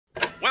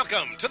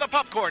Welcome to the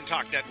Popcorn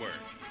Talk Network,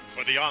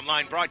 for the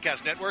online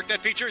broadcast network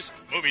that features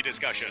movie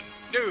discussion,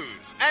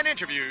 news, and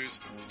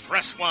interviews.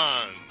 Press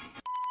 1.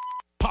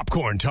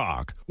 Popcorn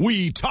Talk.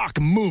 We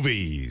talk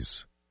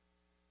movies.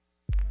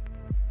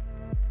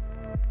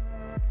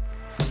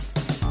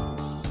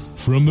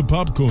 From the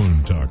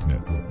Popcorn Talk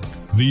Network,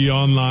 the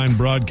online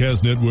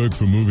broadcast network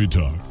for movie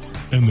talk,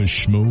 and the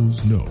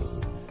schmoes know,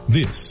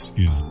 this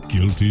is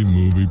Guilty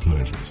Movie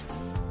Pleasures.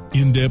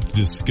 In-depth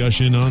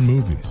discussion on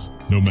movies,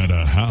 no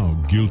matter how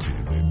guilty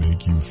they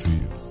make you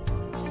feel.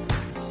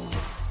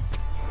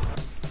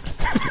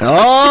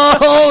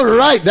 All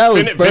right, that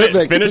was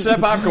perfect. Finish that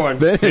popcorn.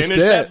 Finish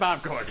that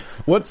popcorn.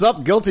 What's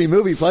up, Guilty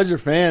Movie Pleasure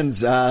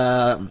fans?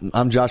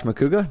 I'm Josh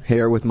McCouga,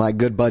 here with my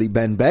good buddy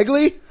Ben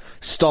Begley,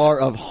 star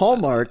of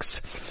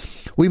Hallmarks.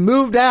 We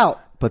moved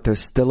out, but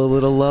there's still a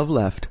little love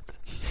left.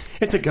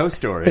 It's a ghost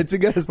story. It's a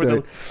ghost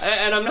story.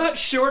 And I'm not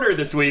shorter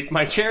this week.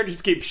 My chair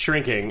just keeps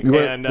shrinking.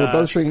 We're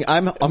both shrinking.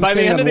 I'm by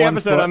the end of the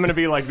episode, foot. I'm going to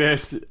be like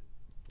this.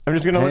 I'm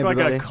just going to look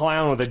like a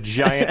clown with a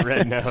giant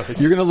red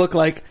nose. You're going to look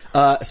like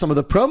some of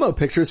the promo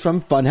pictures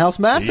from Funhouse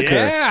Massacre.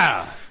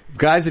 Yeah.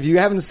 Guys, if you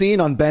haven't seen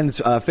on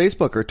Ben's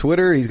Facebook or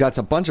Twitter, he's got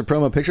a bunch of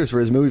promo pictures for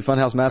his movie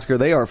Funhouse Massacre.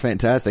 They are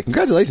fantastic.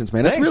 Congratulations,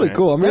 man. That's really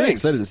cool. I'm really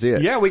excited to see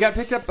it. Yeah, we got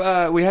picked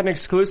up. We had an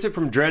exclusive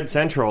from Dread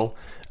Central.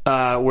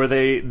 Where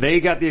they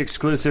got the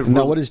exclusive.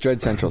 Now, what is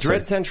Dread Central?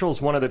 Dread Central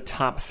is one of the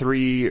top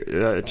three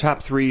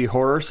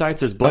horror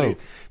sites. There's Bloody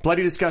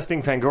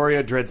Disgusting,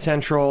 Fangoria, Dread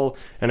Central,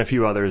 and a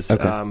few others.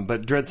 Okay.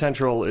 But Dread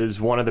Central is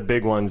one of the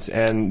big ones,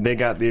 and they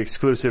got the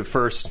exclusive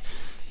first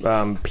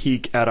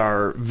peek at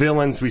our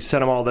villains. We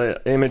sent them all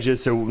the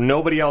images, so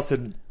nobody else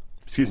had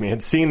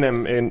seen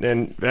them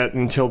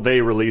until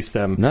they released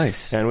them.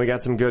 Nice. And we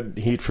got some good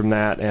heat from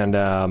that,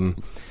 and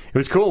it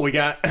was cool. We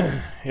got,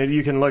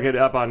 you can look it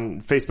up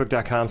on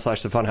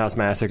Facebook.com/The Funhouse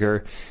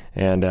Massacre.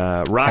 And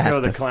Rocco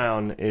the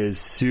Clown is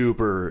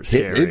super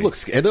scary. It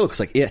looks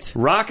like it.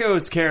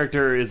 Rocco's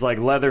character is like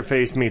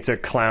Leatherface meets a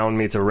clown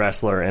meets a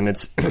wrestler. And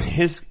it's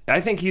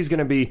I think he's going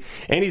to be,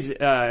 and he's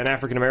an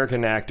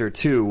African-American actor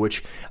too,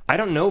 which I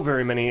don't know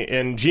very many.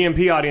 And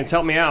GMP audience,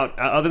 help me out.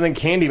 Other than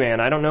Candyman,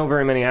 I don't know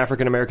very many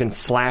African-American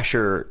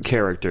slasher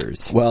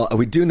characters. Well,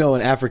 we do know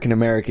an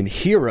African-American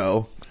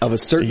hero of a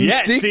certain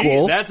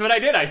sequel. See, that's what I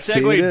did. I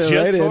segued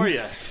just for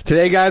you.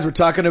 Today, guys, we're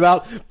talking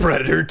about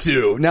Predator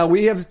 2. Now,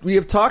 we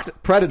have talked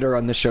Predator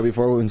on this show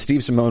before when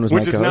Steve Simone was my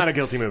co-host. Which is not a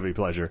guilty movie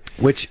pleasure.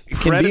 Which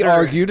can be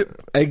argued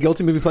a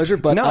guilty movie pleasure,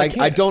 but no,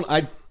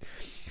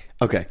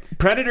 okay.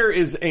 Predator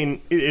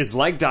is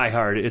like Die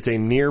Hard. It's a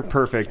near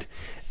perfect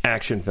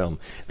action film.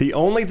 The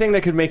only thing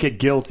that could make it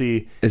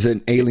guilty is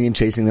an alien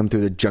chasing them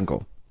through the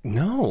jungle.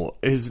 No,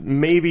 is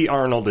maybe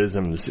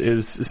Arnold-isms.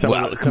 Is some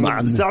of the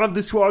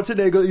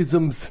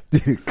Schwarzenegger-isms.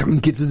 Come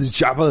get to the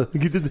chopper.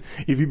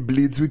 If he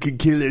bleeds, we can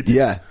kill it.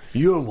 Yeah.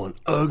 You're one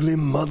ugly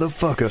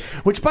motherfucker.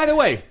 Which, by the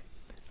way,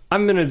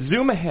 I'm going to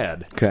zoom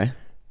ahead. Okay.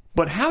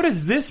 But how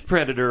does this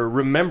Predator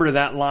remember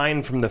that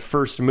line from the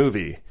first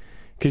movie?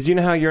 Because you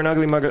know how you're an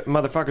ugly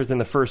motherfucker's in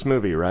the first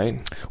movie,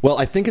 right? Well,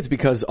 I think it's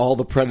because all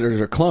the Predators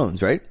are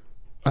clones, right?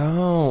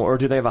 Oh, or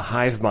do they have a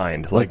hive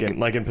mind, like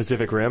in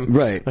Pacific Rim?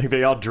 Right. Like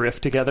they all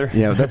drift together?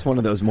 Yeah, that's one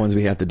of those ones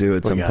we have to do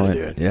at some point.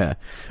 Do it. Yeah.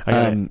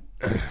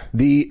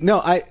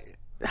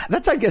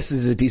 That's, I guess,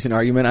 is a decent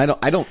argument. I don't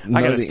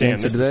know the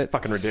answer to that. This is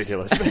fucking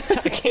ridiculous.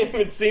 I can't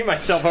even see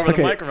myself over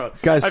the microphone.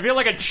 Guys, I feel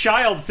like a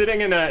child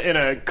sitting in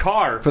a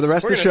car. For the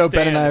rest of the show,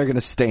 Ben and I are going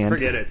to stand.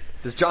 Forget it.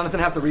 Does Jonathan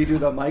have to redo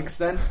the mics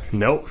then?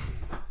 Nope.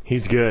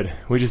 He's good.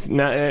 We just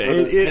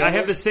I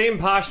have the same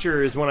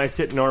posture as when I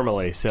sit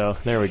normally, so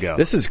there we go.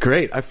 This is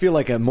great. I feel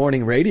like a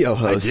morning radio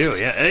host. I do,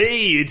 yeah.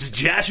 Hey, it's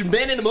Josh and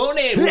Ben in the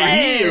morning.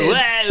 Hey,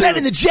 Ben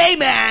and the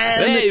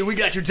J-Man. Hey, we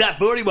got your top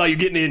 40 while you're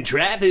getting in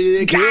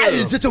traffic.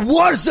 Guys, it's a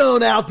war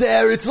zone out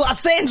there. It's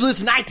Los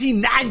Angeles,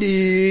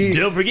 1990.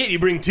 Don't forget, you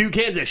bring 2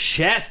 cans of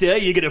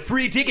Shasta, you get a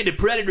free ticket to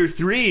Predator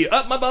 3.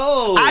 Up my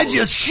balls. I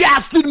just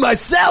shasted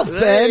myself,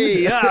 Ben.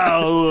 Hey,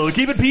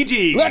 keep it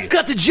PG. Let's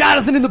cut to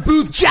Jonathan in the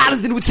booth.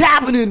 Jonathan, what's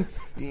happening?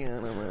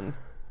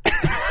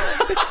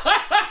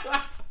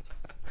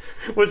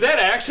 Was that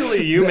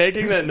actually you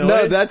making that noise?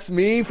 No, that's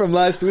me from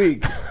last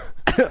week.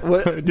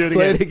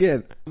 Play it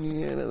again.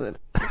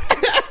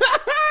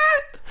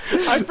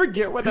 I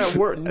forget what that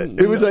word.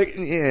 It was like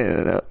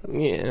yeah.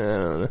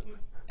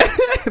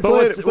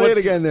 Play it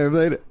again there.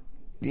 Play it.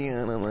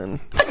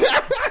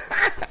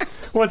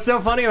 What's so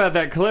funny about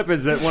that clip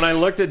is that when I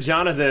looked at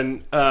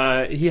Jonathan,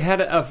 he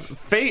had a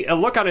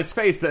look on his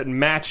face that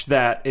matched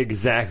that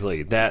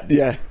exactly. That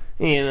yeah.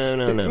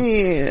 No.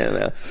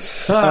 Yeah.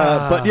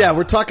 But yeah,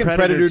 we're talking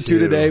Predator 2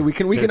 today. We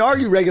can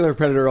argue regular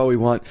Predator all we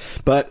want,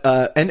 but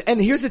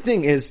and here's the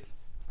thing is,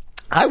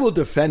 I will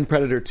defend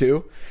Predator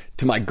 2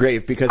 to my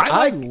grave because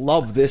I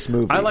love this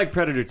movie. I like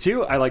Predator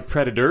 2. I like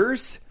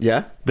Predators.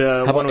 Yeah?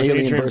 The How one about with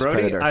Alien Adrian vs.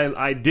 Brody. Predator?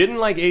 I didn't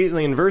like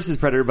Alien vs.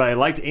 Predator, but I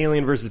liked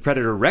Alien vs.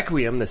 Predator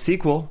Requiem, the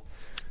sequel.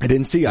 I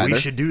didn't see either. We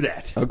should do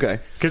that. Okay.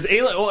 Because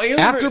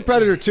after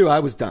Predator 2, I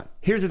was done.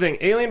 Here's the thing.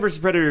 Alien vs.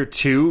 Predator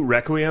 2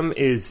 Requiem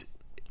is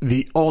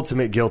the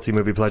ultimate guilty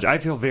movie pleasure. I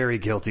feel very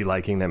guilty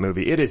liking that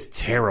movie. It is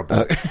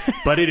terrible,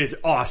 but it is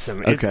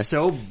awesome. Okay. It's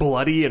so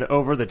bloody and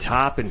over the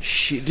top and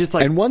just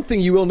like. And one thing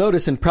you will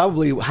notice, and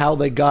probably how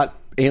they got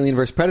Alien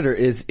vs. Predator,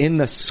 is in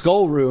the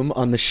skull room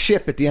on the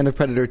ship at the end of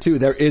Predator 2,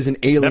 there is an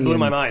alien That blew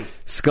my mind.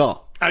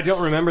 skull. I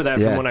don't remember that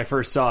from when I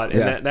first saw it,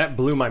 and that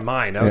blew my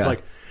mind. I was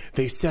like,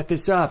 they set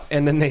this up,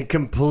 and then they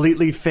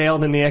completely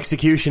failed in the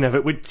execution of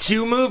it with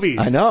 2 movies.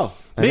 I know.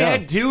 They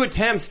had 2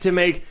 attempts to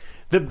make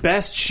the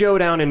best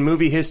showdown in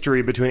movie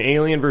history between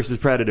Alien versus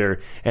Predator,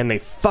 and they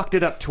fucked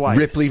it up twice.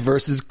 Ripley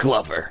versus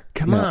Glover.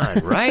 Come on,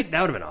 right?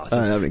 That would have been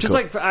awesome. That'd been Just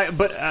cool.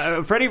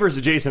 like, Freddy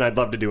versus Jason, I'd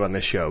love to do on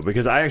this show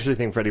because I actually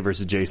think Freddy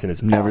versus Jason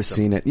is Never awesome.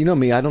 seen it. You know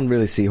me, I don't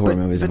really see horror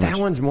movies. But much. that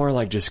one's more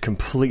like just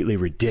completely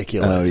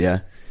ridiculous. Oh yeah.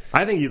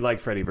 I think you'd like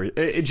Freddy versus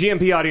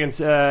GMP audience.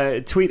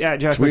 Tweet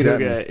at Josh Tweet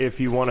at Macuga if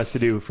you want us to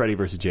do Freddy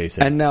versus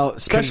Jason. And now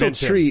special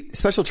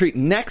treat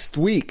next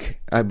week.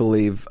 I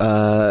believe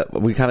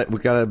we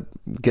gotta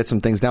get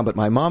some things down. But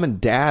my mom and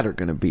dad are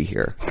going to be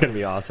here. It's going to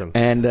be awesome.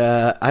 And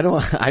I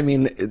don't have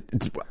any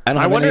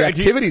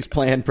activities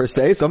planned per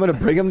se, so I'm going to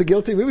bring them to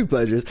Guilty Movie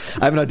Pleasures.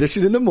 I have an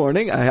audition in the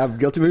morning. I have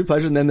Guilty Movie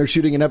Pleasures, and then they're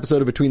shooting an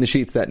episode of Between the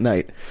Sheets that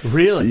night.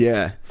 Really?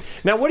 Yeah.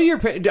 Now, what are your?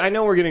 I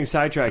know we're getting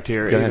sidetracked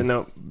here, even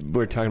though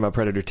we're talking about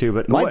Predator 2.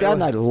 But my dad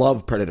and I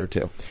love Predator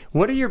 2.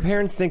 What do your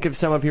parents think of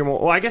some of your more?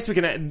 Well, I guess we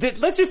can.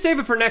 Let's just save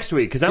it for next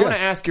week because I want to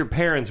ask your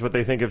parents what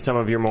they think of some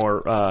of your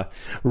more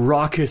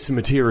raucous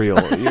material.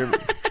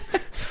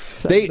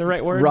 The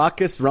right word?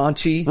 Raucous,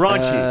 raunchy.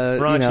 Raunchy.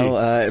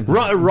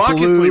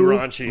 Raucously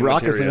raunchy.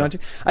 Raucously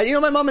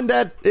raunchy. My mom and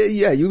dad,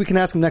 we can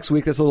ask them next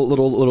week. That's a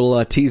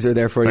little teaser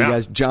there for you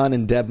guys. John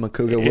and Deb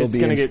Macuga will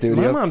be in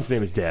studio. My mom's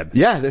name is Deb.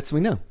 Yeah,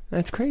 we know.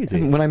 That's crazy.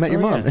 When I met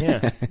your mom.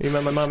 Yeah. You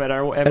met my mom at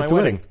my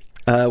wedding.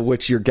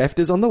 Which your gift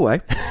is on the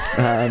way.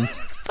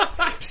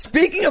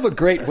 Speaking of a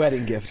great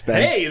wedding gift, Ben.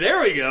 Hey,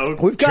 there we go.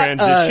 We've got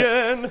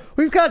transition.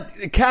 We've got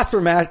Casper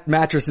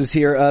mattresses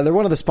here. They're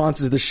one of the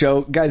sponsors of the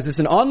show, guys. This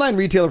is an online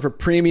retailer for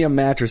premium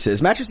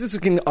mattresses. Mattresses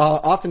can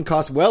often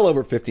cost well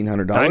over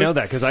 $1,500. I know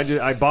that because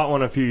I bought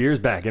one a few years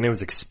back and it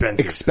was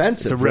expensive. It's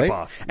a ripoff.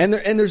 Right? And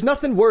there's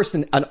nothing worse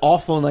than an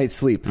awful night's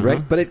sleep,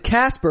 right? But at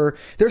Casper,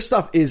 their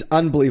stuff is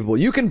unbelievable.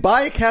 You can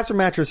buy a Casper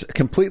mattress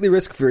completely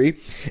risk-free,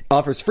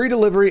 offers free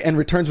delivery, and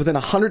returns within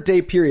a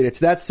 100-day period. It's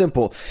that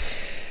simple.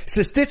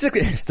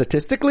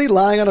 Statistically,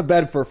 lying on a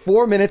bed for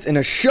 4 minutes in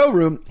a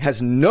showroom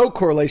has no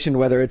correlation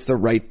whether it's the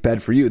right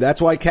bed for you. That's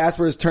why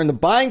Casper has turned the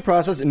buying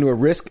process into a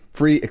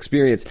risk-free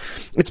experience.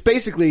 It's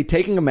basically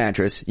taking a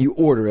mattress, you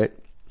order it,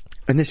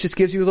 and this just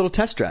gives you a little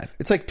test drive.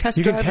 It's like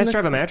You can test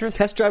drive a mattress?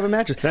 Test drive a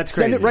mattress. That's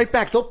crazy. Send it right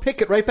back. They'll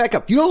pick it right back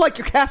up. You don't like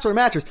your Casper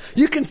mattress,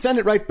 you can send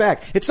it right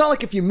back. It's not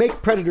like if you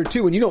make Predator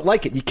 2 and you don't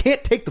like it, you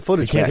can't take the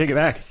footage back. You can't take it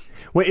back.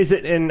 Wait, is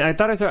it? And I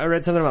thought I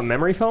read something about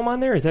memory foam on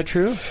there. Is that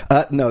true?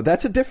 No,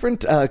 that's a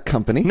different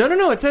company.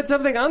 No. It said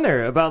something on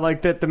there about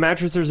like that the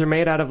mattresses are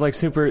made out of like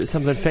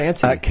something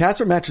fancy.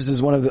 Casper mattress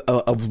is one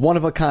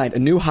of a kind, a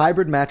new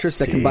hybrid mattress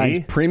that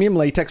combines premium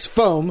latex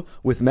foam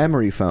with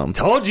memory foam.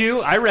 Told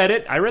you. I read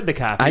it. I read the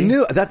copy. I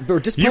knew that. We're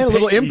just playing a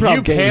little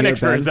improv game. You panicked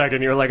here, for a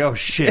second. You were like, "Oh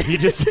shit!" He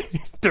just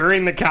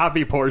during the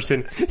copy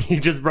portion, he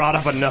just brought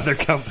up another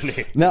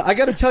company. Now I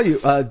got to tell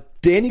you.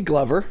 Danny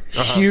Glover,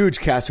 huge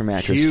Casper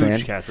mattress fan.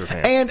 Huge Casper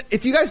fan. And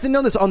if you guys didn't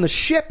know this, on the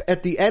ship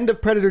at the end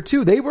of Predator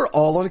 2, they were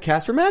all on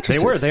Casper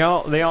mattresses. They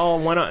were. They all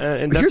went on,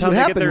 and that's Here's how what they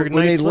happened. get their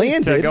When they night's sleep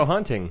landed, to go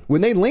hunting.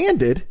 When they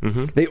landed,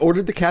 they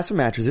ordered the Casper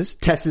mattresses,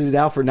 tested it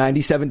out for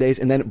 97 days,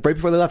 and then right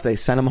before they left, they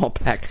sent them all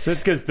back.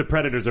 That's because the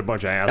Predators are a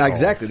bunch of assholes.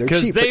 Exactly. They're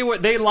cheap. Because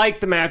they liked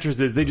the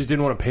mattresses, they just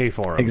didn't want to pay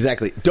for them.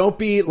 Exactly. Don't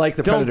be like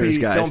the Predators,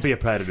 guys. Don't be a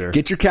Predator.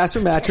 Get your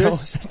Casper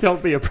mattress.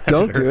 Don't be a Predator.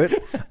 Don't do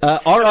it.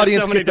 Our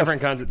audience so gets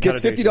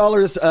 $50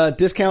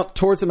 discount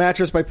towards the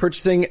mattress by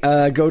purchasing.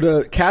 Go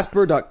to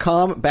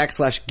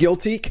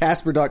Casper.com/guilty,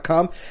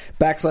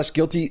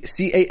 Casper.com/guilty,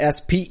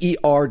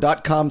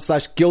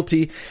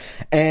 CASPER.com/guilty,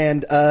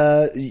 and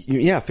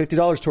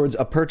 $50 towards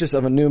a purchase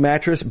of a new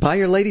mattress. Buy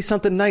your lady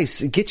something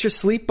nice. Get your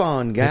sleep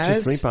on, guys. Get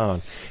your sleep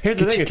on. Here's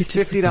the thing: it's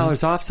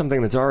 $50 off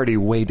something that's already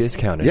way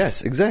discounted.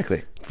 Yes,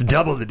 exactly. It's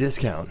double the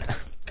discount.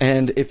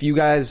 And if you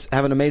guys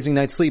have an amazing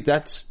night's sleep,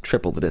 that's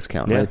triple the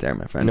discount right there,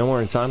 my friend. No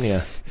more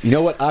insomnia. You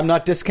know what I'm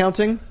not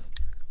discounting?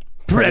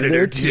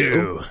 Predator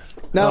 2.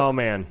 Now, oh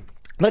man,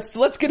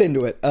 let's get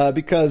into it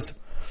because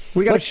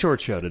we got a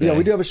short show today. Yeah,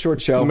 we do have a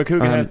short show.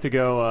 Macuga has to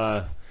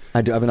go.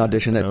 I do have an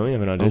audition. We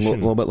have an audition a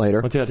little bit later.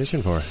 What's the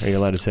audition for? Are you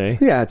allowed to say?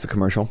 Yeah, it's a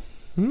commercial.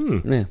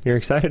 Yeah. You're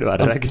excited about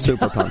it. I'm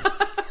super pumped.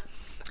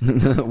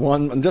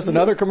 Just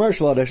another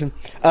commercial audition.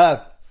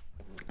 Like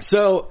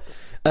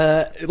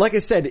I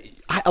said,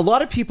 a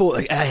lot of people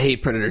I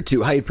hate Predator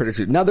 2. I hate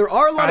Predator 2. Now there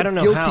are a lot of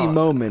guilty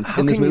moments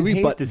in this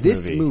movie, but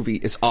this movie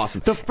is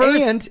awesome.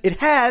 And it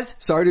has,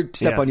 sorry to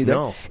step on you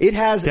there, it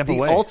has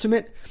the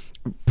ultimate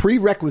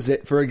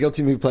prerequisite for a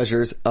guilty movie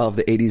pleasures of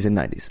the 80s and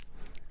 90s.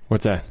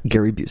 What's that?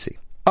 Gary Busey.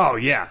 Oh,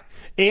 yeah.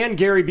 And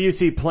Gary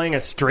Busey playing a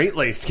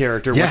straight-laced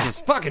character, which was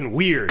fucking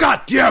weird.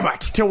 God damn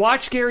it! To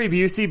watch Gary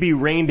Busey be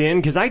reined in,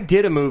 because I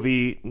did a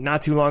movie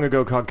not too long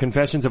ago called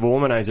Confessions of a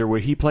Womanizer, where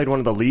he played one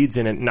of the leads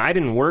in it, and I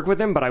didn't work with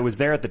him, but I was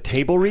there at the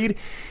table read.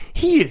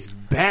 He is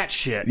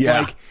batshit.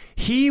 Yeah. Like,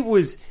 he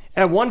was...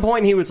 At one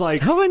point, he was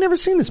like... How have I never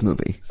seen this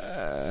movie?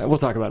 We'll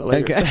talk about it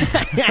later.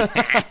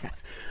 Okay.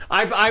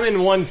 I'm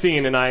in one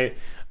scene, and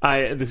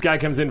this guy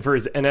comes in for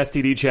an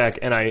STD check,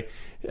 and I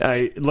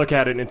look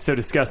at it, and it's so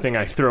disgusting,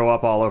 I throw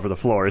up all over the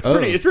floor. It's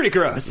pretty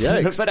gross.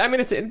 Yikes. But I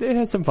mean, it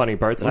has some funny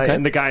parts. Okay.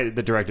 And the guy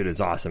that directed it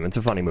is awesome. It's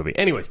a funny movie.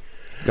 Anyways,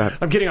 Go ahead.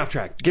 I'm getting off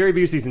track. Gary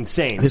Busey's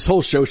insane. This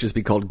whole show should just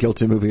be called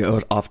Guilty Movie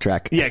Off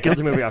Track. Yeah,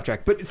 Guilty Movie Off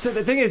Track. But so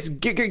the thing is,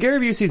 Gary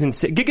Busey's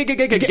insane.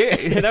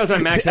 That was my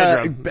Max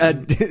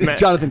Headroom.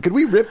 Jonathan, could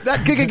we rip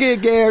that?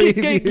 Gary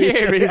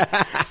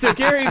Busey. So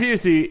Gary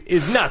Busey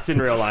is nuts in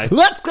real life.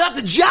 Let's got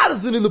the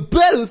Jonathan in the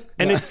booth.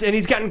 And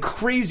he's gotten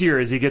crazier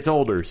as he gets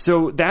older.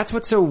 So that's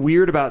what's so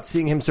weird about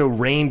seeing him so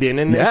reined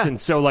in this, and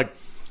so like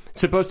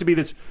supposed to be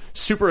this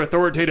super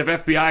authoritative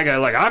FBI guy.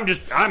 Like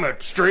I'm a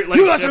straight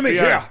laced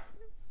FBI.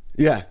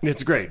 Yeah,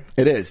 it's great.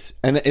 It is,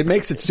 and it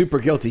makes it super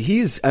guilty. I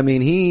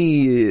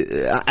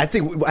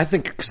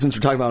think since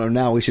we're talking about him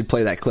now, we should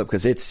play that clip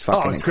because it's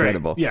fucking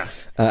incredible. Great. Yeah,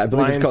 I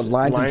believe it's called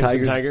Lions and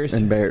Tigers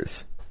and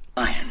Bears.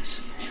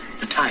 Lions,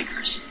 the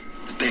tigers,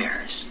 the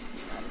bears.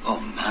 Oh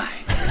my.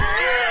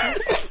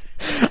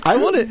 I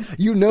want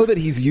to, that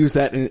he's used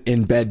that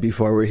in bed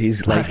before, where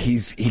he's like,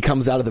 he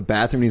comes out of the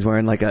bathroom, he's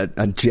wearing like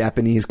a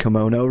Japanese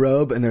kimono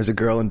robe, and there's a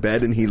girl in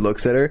bed, and he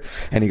looks at her,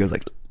 and he goes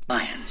like,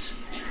 Lions,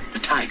 the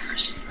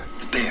tigers,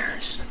 the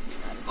bears.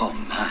 Oh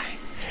my.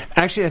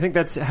 Actually, I think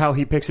that's how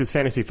he picks his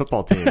fantasy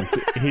football teams.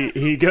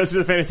 he goes to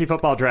the fantasy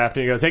football draft,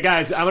 and he goes, hey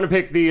guys, I'm going to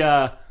pick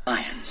the,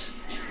 Lions,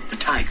 the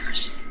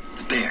tigers,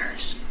 the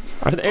bears.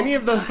 Are there any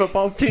of those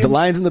football teams? The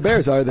Lions and the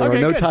Bears are. There are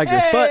no good.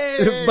 Tigers.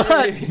 Hey!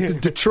 But the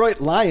Detroit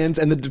Lions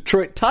and the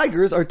Detroit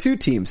Tigers are two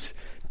teams.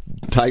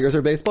 Tigers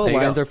are baseball,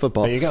 Lions are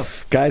football. There you go.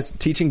 Guys,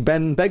 teaching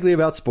Ben Begley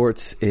about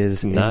sports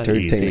is not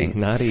entertaining.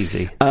 Not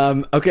easy.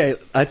 Okay,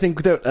 I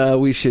think that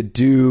we should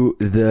do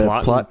the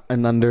plot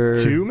in under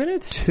 2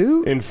 minutes?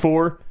 2? In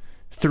 4,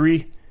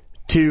 3,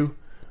 2,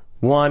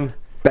 1...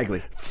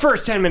 Begley.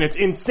 First 10 minutes,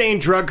 insane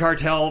drug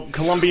cartel,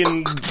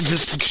 Colombian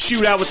just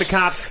shootout with the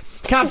cops.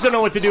 Cops don't know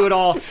what to do at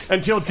all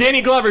until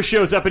Danny Glover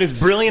shows up, and his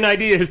brilliant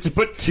idea is to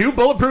put 2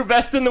 bulletproof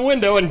vests in the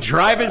window and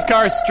drive his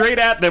car straight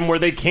at them where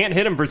they can't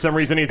hit him for some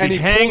reason. He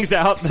hangs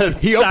out the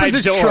He side opens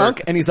his door.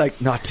 trunk, and he's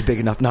like, not too big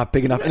enough, not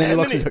big enough. And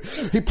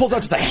then he pulls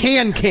out just a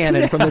hand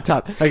cannon from the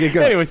top. Okay,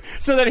 go. Anyways,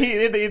 so then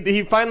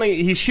he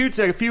finally shoots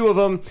a few of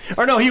them.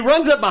 Or no, he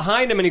runs up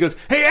behind him and he goes,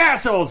 hey,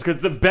 assholes!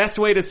 Because the best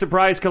way to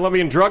surprise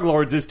Colombian drug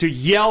lords is to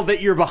yell that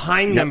you're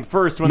behind them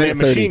first when they have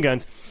machine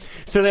guns.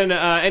 So then,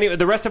 anyway,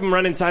 the rest of them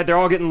run inside. They're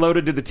all getting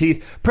loaded to the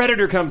teeth.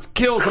 Predator comes,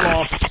 kills them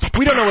all.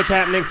 We don't know what's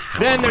happening.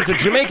 Then there's a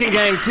Jamaican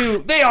gang,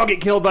 too. They all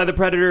get killed by the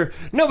Predator.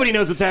 Nobody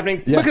knows what's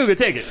happening. Yeah. Makuga,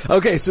 take it.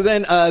 Okay, so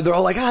then they're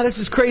all like, this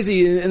is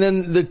crazy. And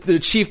then the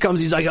chief comes.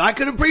 He's like, I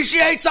could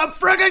appreciate some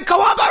friggin'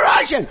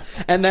 cooperation.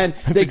 And then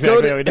they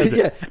go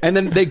to and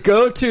then they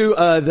go to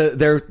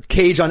their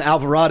cage on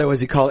Alvarado, as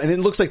he called it. And it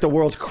looks like the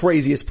world's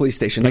craziest police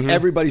station. Like,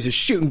 everybody's just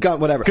shooting gun,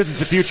 whatever. Because it's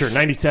the future,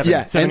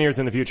 97, 7 years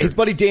in the future. His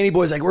buddy Danny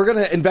Boy's like, we're going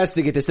to investigate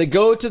this. They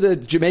go to the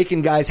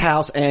Jamaican guy's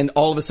house, and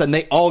all of a sudden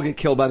they all get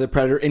killed by the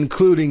Predator,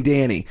 including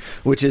Danny,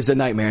 which is a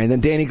nightmare. And then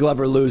Danny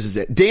Glover loses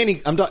it.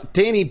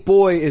 Danny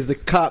Boy is the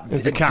cop.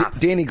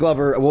 Danny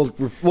Glover, we'll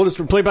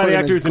just played by the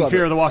actor who's in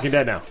Fear of the Walking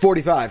Dead now.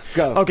 45.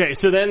 Go. Okay,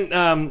 so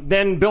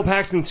then Bill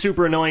Paxton's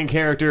super annoying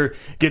character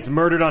gets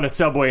murdered on a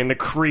subway in the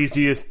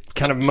craziest,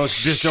 kind of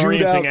most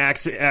disorienting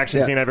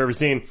action scene I've ever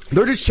seen.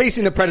 They're just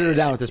chasing the Predator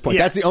down at this point.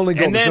 That's the only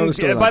goal. And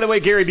then, by the way,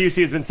 Gary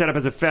Busey has been set up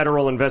as a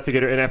federal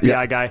investigator, an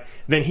FBI guy.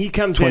 Then he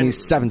comes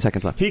 27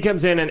 seconds left. He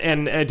comes in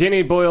and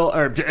Danny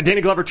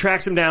Glover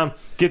tracks him down,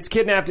 gets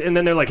kidnapped, and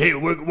then they're like, "Hey,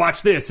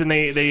 watch this!" And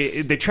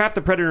they trap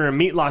the Predator in a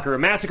meat locker. A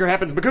massacre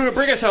happens. Makuga,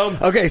 bring us home.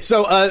 Okay,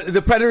 so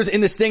the Predator's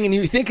in this thing, and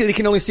you think that he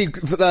can only see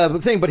the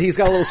thing, but he's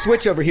got a little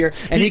switch over here,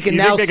 and he can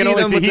now see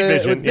them with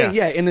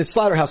the in the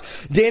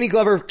slaughterhouse. Danny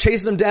Glover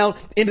chases them down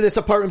into this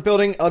apartment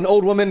building. An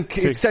old woman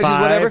says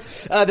whatever.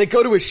 They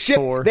go to his ship.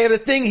 They have a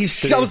thing. He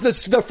shoves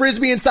the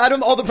frisbee inside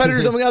him. All the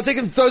Predators are going to take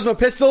him. Throws him a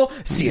pistol.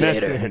 See you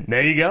later.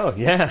 There you go.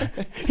 Yeah.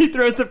 He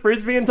throws the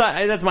frisbee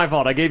inside. That's my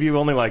fault. I gave you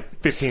only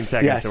like 15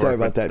 seconds. Yeah, sorry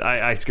about that.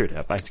 I screwed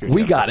up.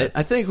 We got it.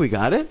 I think we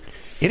got it.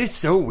 It is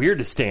so weird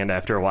to stand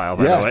after a while,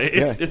 by the way.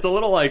 It's a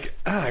little like,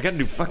 I gotta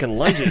do fucking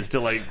lunges to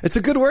like... It's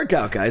a good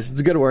workout, guys.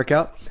 It's a good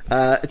workout.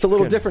 It's a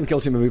little different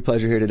Guilty Movie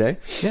Pleasure here today.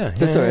 Yeah.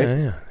 That's all right.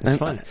 Yeah. It's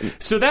fun.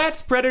 So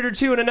that's Predator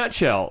 2 in a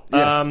nutshell.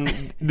 Yeah.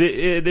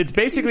 It's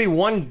basically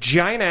one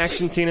giant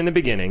action scene in the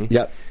beginning.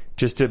 Yep.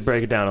 Just to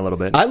break it down a little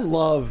bit. I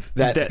love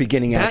that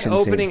beginning action scene.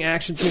 That opening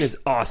action scene is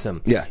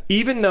awesome. Yeah.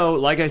 Even though,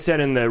 like I said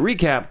in the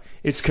recap,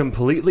 it's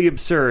completely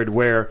absurd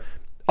where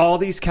all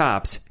these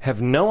cops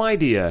have no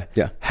idea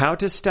how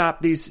to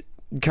stop these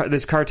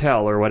this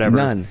cartel or whatever.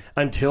 None.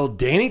 Until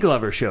Danny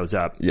Glover shows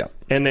up. Yeah.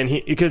 And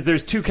then because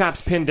there's 2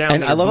 cops pinned down.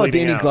 And I love how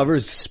Danny out.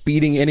 Glover's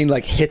speeding in and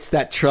like hits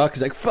that truck.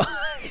 He's like, fuck,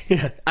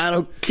 I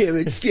don't give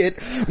a shit.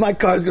 My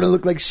car's going to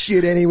look like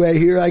shit anyway.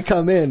 Here I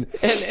come in.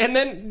 And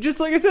then, just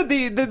like I said,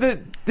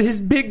 his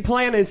big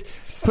plan is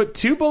put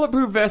 2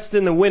 bulletproof vests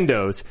in the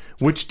windows,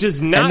 which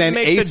does not and then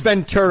make Ace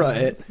Ventura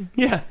it.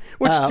 Yeah,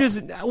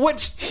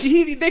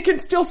 they can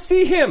still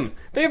see him.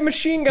 They have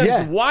machine guns.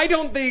 Yeah. Why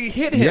don't they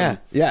hit him?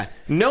 Yeah.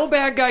 No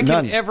bad guy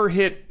None. can ever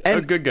hit a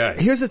good guy.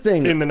 Here's the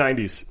thing. In the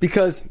 90s.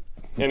 Because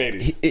and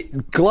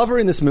 80s. Glover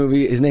in this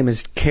movie, his name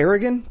is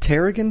Tarragon?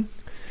 Kerrigan,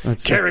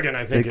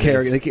 I think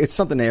Kerrigan. it is. It's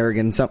something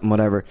Aragon, something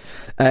whatever.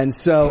 And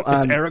so...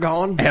 it's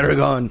Aragon?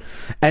 Aragon.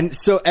 And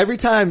so every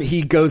time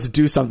he goes to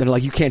do something,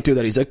 like, you can't do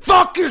that, he's like,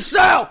 fuck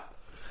yourself!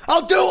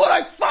 I'll do what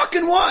I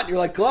fucking want! You're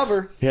like,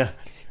 Glover. Yeah.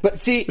 But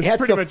see,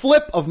 that's the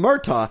flip of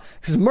Murtaugh.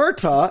 Because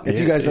Murtaugh, if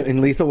you guys are in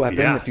Lethal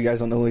Weapon, if you guys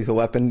don't know Lethal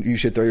Weapon, you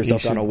should throw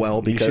yourself down a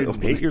well because you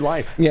should hate your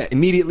life. Yeah,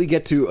 immediately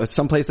get to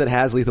someplace that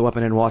has Lethal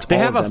Weapon and watch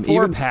all of them. They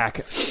have a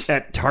 4-pack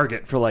at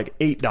Target for like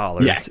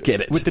 $8. Yeah,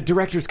 get it. With the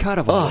director's cut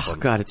of all of them. Oh,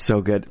 God, it's so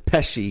good.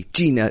 Pesci,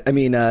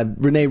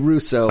 Rene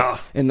Russo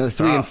in the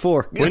 3 and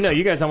 4. Well, no,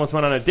 you guys almost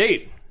went on a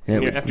date.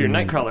 After your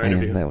Nightcrawler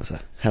interview. That was a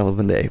hell of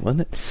a day,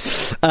 wasn't it?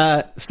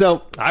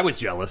 So I was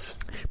jealous.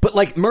 But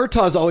like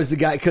Murtaugh's always the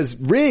guy, because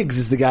Riggs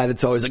is the guy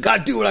that's always like,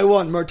 God, do what I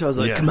want. And Murtaugh's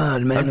like, come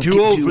on, man, I'm too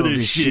old for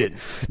this shit.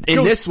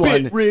 In this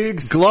one,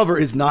 Riggs. Glover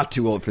is not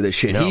too old for this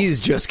shit. No.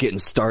 He's just getting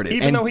started.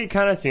 Even though he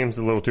kind of seems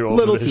a little too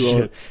old for this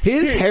shit.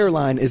 His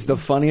hairline is the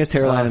funniest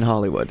hairline in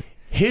Hollywood.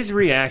 His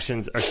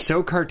reactions are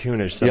so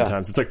cartoonish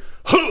sometimes. It's like,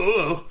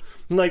 huh!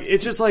 Like,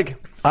 it's just like...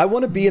 I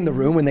want to be in the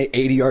room when they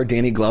ADR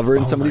Danny Glover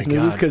in some of these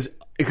movies,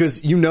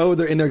 because you know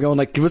they're in there going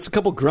like, give us a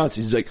couple grunts.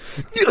 He's like,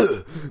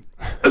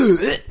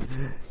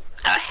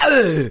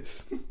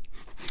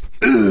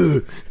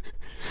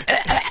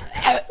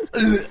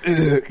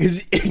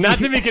 not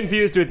to be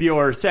confused with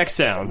your sex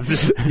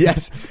sounds.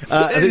 Yes.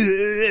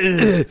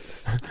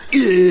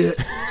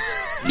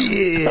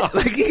 Yeah,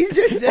 like he's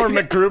just or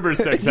MacGruber's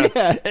sex sound.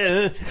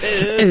 Yeah.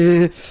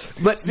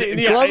 But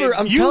Glover,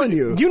 I'm telling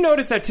you, you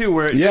noticed that too,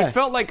 where it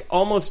felt like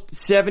almost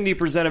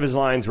 70% of his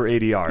lines were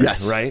ADR.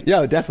 Yes, right?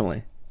 Yeah,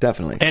 definitely.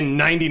 And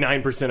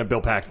 99% of Bill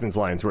Paxton's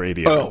lines were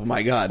ADR. Oh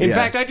my God! In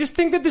fact, I just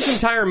think that this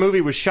entire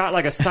movie was shot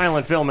like a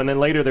silent film, and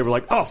then later they were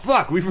like, "Oh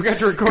fuck, we forgot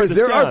to record the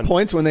there are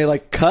points when they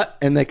like cut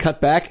and they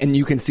cut back, and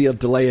you can see a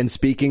delay in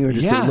speaking, or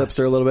just the lips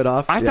are a little bit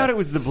off. I thought it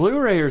was the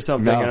Blu-ray or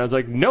something, and I was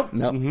like, "Nope.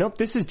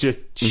 This is just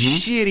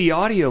shitty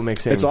audio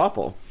mixing. It's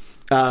awful."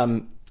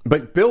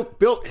 But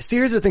Bill. See,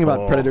 here's the thing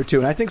about Predator 2,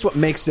 and I think what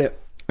makes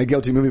it a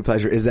guilty movie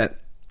pleasure is that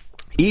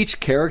each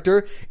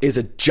character is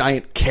a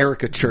giant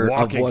caricature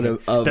of one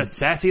of the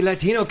sassy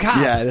Latino cop.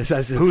 Yeah, the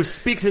sassy who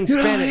speaks in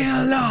Spanish.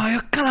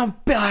 You're kind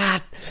of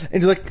bad.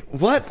 And you're like,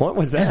 what? What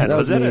was that? That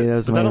was that me.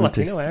 Was that a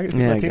Latino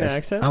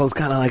accent? I was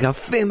kind of like a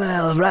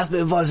female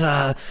raspy voice,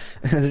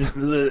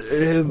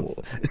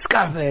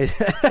 Scarface.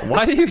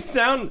 Why do you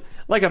sound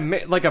like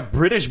a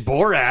British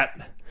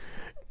Borat?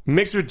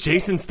 Mixed with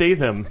Jason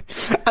Statham.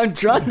 I'm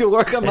trying to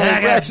work on my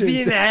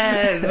impressions.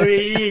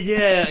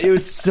 Yeah, it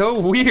was so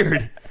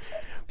weird.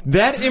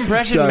 That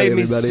impression made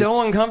me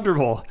so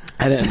uncomfortable.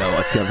 I didn't know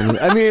what's happening.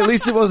 I mean, at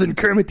least it wasn't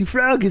Kermit the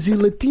Frog. It's a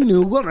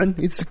Latino woman.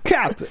 It's a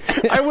cop.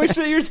 I wish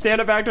that your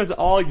stand-up act was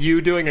all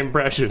you doing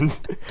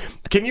impressions.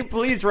 Can you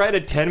please write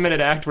a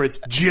 10-minute act where it's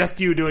just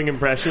you doing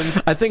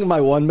impressions? I think my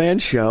one-man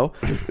show,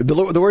 the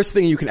worst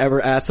thing you can ever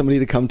ask somebody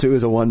to come to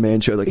is a one-man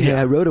show. Like, hey,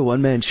 I wrote a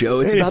one-man show.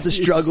 It's about the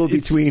struggle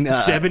between...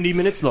 70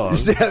 minutes long.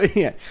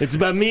 It's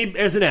about me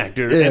as an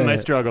actor and my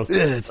struggles.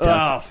 It's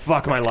tough. Oh,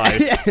 fuck my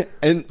life.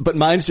 But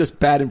mine's just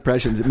bad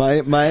impressions.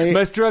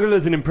 My struggle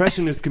as an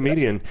impressionist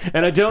comedian.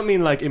 And I don't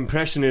mean like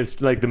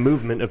impressionist, like the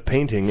movement of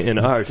painting in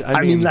art.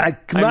 I mean,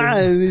 come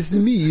on, it's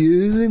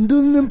me. I'm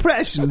doing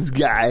impressions,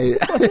 guy.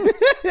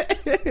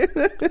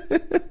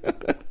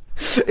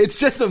 It's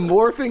just a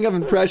morphing of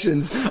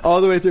impressions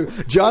all the way through.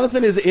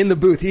 Jonathan is in the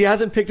booth. He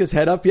hasn't picked his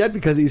head up yet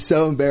because he's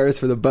so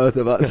embarrassed for the both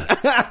of us.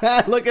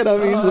 Look at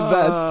him. He's the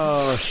best.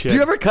 Oh, shit. Do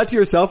you ever cut to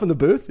yourself in the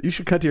booth? You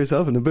should cut to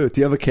yourself in the booth.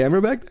 Do you have a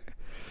camera back there?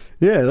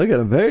 Yeah, look at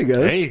him. There you go.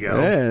 There you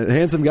go. Yeah,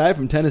 handsome guy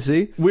from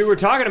Tennessee. We were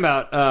talking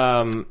about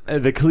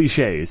the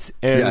cliches.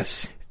 And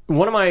yes.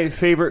 One of my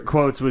favorite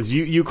quotes was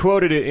you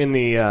quoted it in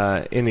the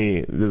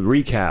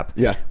recap.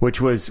 Yeah.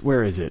 Which was,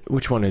 where is it?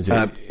 Which one is it?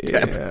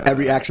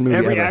 Every action movie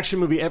ever.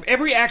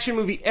 Every action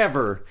movie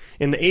ever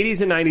in the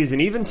 80s and 90s and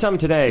even some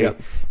today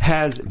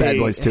has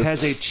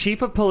a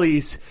chief of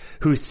police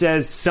who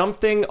says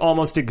something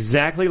almost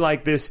exactly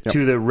like this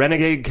to the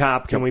renegade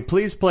cop. Can we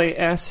please play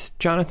S,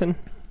 Jonathan?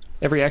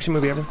 Every action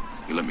movie ever?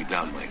 You let me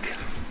down, Mike.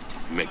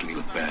 You're making me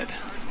look bad.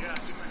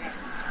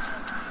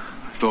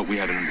 I thought we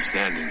had an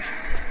understanding.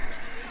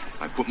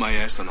 I put my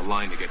ass on the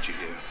line to get you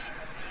here.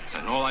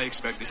 And all I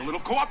expect is a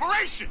little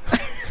cooperation!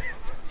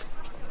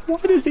 Why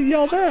does he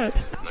yell that?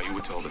 Now, you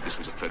were told that this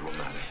was a federal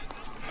matter.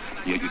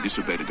 Yet you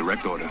disobeyed a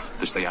direct order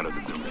to stay out of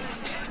the building.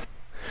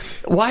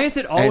 Why is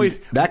it always...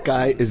 And that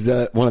guy is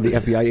one of the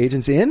FBI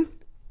agents in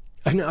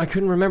I know, I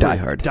couldn't remember. Die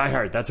Hard. Die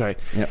Hard, that's right.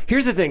 Yep.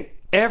 Here's the thing.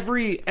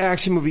 Every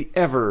action movie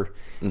ever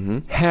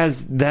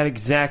has that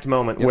exact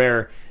moment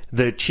where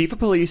the chief of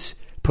police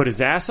put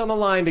his ass on the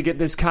line to get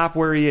this cop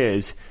where he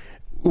is,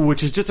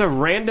 which is just a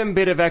random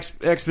bit of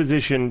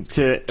exposition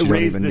to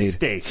raise the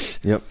stakes.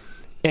 Yep.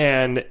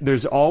 And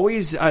there's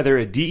always either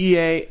a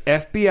DEA,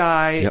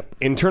 FBI,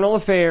 internal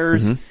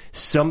affairs,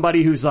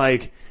 somebody who's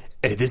like,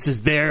 hey, this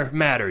is their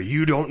matter.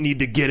 You don't need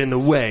to get in the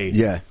way.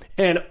 Yeah.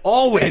 And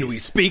always... And we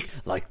speak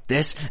like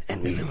this,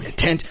 and we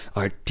tint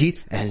our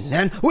teeth, and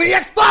then we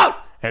explode!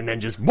 And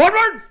then just one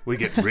word we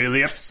get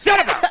really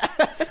upset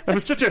about. It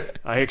was such a...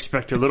 I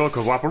expect a little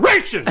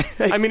cooperation.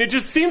 I mean, it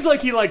just seems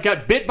like he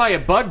got bit by a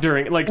bug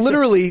during...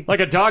 Literally. Like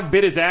a dog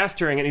bit his ass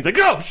during it, and he's like,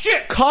 oh,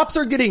 shit! Cops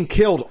are getting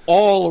killed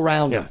all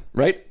around him,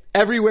 right?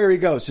 Everywhere he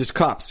goes, just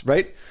cops,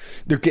 right?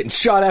 They're getting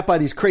shot at by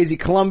these crazy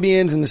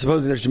Colombians, and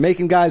supposedly there's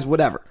Jamaican guys,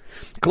 whatever.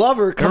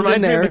 Glover comes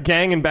in there. Reminds me of the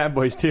gang in Bad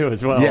Boys 2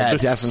 as well. Yeah, the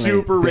definitely.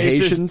 Super The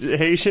racist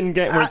Haitian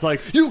gang where it's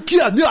like, you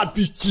cannot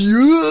be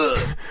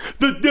here.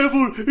 The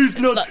devil is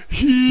not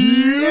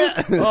here.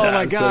 Oh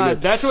my God.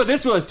 So that's what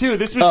this was too.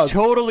 This was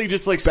totally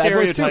just like Bad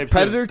Boys 2, stereotypes.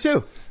 Predator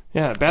 2.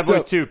 Yeah, Bad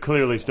Boys 2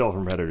 clearly stole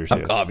from Predator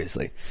 2.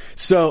 Obviously.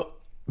 So,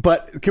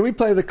 but can we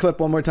play the clip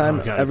one more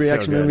time? Oh, God, Every it's so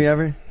action good. movie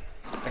ever?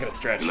 I gotta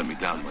stretch. You let me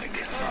down, Mike.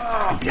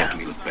 You making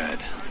me look bad.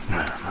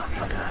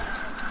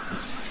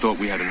 Thought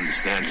we had an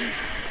understanding.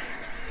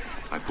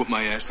 I put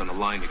my ass on the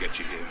line to get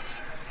you here.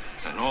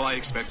 And all I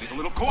expect is a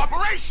little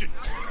cooperation!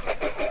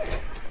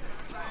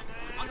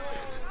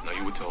 Now,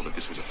 you were told that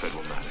this was a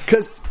federal matter.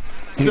 Because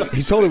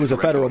he told it was a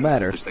federal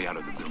matter. To stay out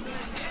of the building.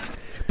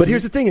 But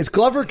here's the thing is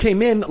Glover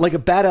came in like a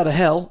bat out of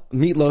hell,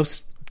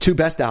 Meatloaf's 2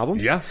 best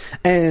albums. Yeah.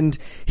 And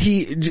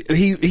he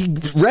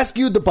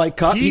rescued the bike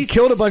cop. He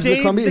killed a bunch of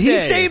the Colombians. He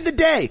saved the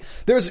day.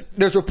 There's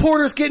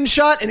reporters getting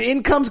shot, and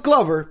in comes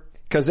Glover.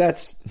 Because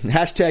that's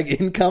hashtag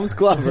in comes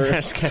Glover.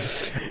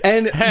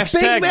 And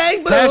hashtag, big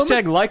bang boom.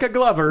 Hashtag like a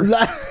Glover.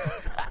 Like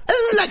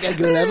a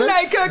Glover.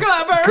 Like a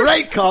Glover.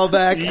 Great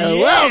callback. Yeah.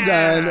 Well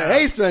done.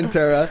 Ace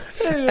Ventura.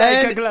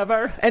 Like a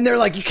Glover. And they're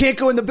like, you can't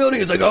go in the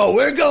building. It's like, oh,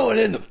 we're going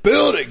in the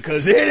building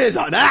because it is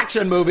an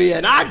action movie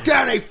and I'm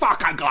Danny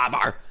fucking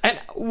Glover. And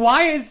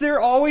why is there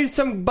always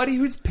somebody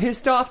who's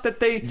pissed off that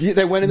they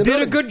went in the did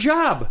building. a good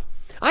job?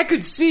 I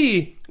could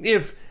see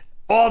if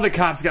all the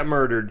cops got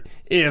murdered,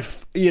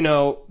 if,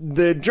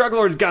 the drug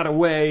lords got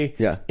away,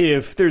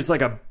 if there's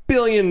like a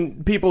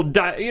billion people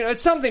die,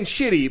 it's something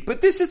shitty. But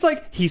this is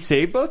like, he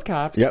saved both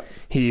cops. Yep.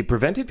 He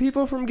prevented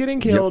people from getting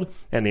killed.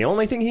 And the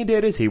only thing he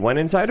did is he went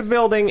inside a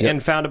building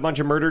and found a bunch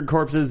of murdered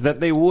corpses that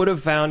they would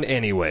have found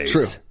anyways.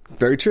 True.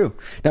 Very true.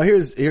 Now,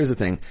 here's the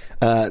thing.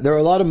 There are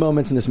a lot of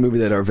moments in this movie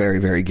that are very,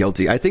 very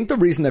guilty. I think the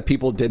reason that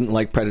people didn't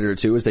like Predator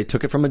 2 is they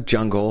took it from a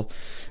jungle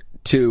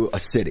to a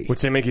city.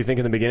 Which they make you think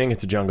in the beginning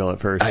it's a jungle at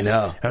first. I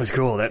know. That was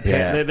cool. That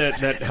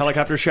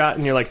helicopter shot,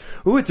 and you're like,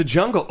 ooh, it's a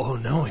jungle. Oh,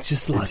 no, it's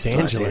just Los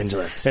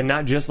Angeles. And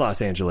not just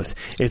Los Angeles.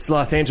 It's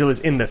Los Angeles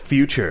in the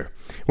future.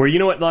 Where you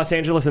know what Los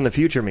Angeles in the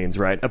future means,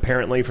 right?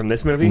 Apparently from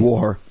this movie?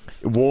 War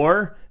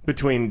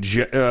between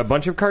a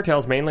bunch of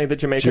cartels, mainly the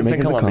Jamaicans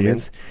and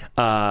Colombians.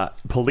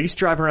 Police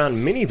drive around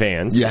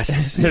minivans.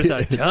 Yes. There's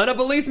a ton of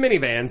police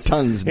minivans.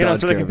 Tons.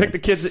 So they can pick the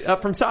kids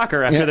up from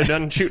soccer after they're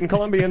done shooting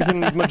Colombians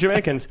and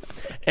Jamaicans.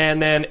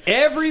 And then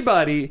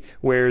everybody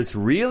wears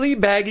really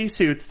baggy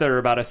suits that are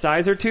about a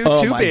size or two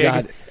too big.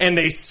 God. And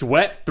they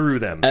sweat through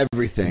them.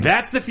 Everything.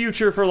 That's the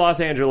future for Los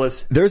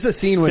Angeles. There's a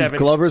scene when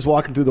Glover's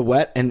walking through the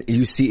wet and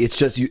you see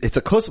it's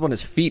a close-up on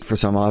his feet for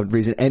some odd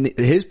reason. And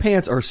his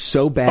pants are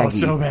so baggy. Oh,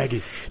 so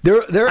baggy.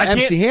 They're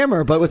MC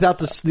Hammer, but without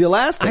the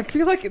elastic. I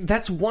feel like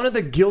that's one of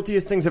the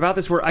guiltiest things about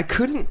this, where I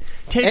couldn't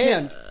take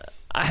it.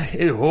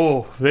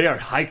 They are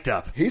hiked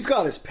up. He's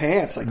got his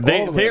pants like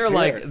they are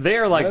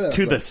like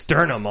to the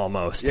sternum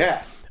almost.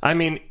 Yeah, I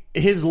mean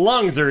his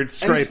lungs are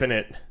scraping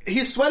it.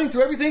 He's sweating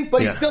through everything,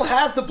 but he still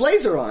has the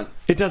blazer on.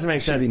 It doesn't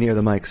make sense. Should be near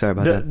the mic. Sorry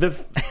about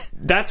that.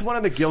 That's one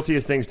of the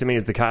guiltiest things to me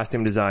is the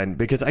costume design,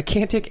 because I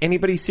can't take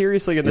anybody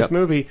seriously in this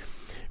movie.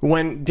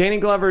 When Danny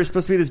Glover is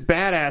supposed to be this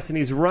badass and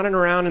he's running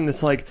around in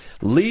this like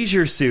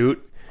leisure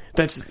suit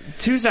that's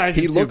 2 sizes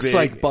too big. He looks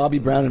like Bobby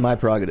Brown in My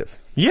Prerogative.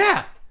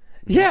 Yeah.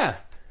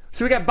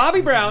 So we got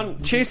Bobby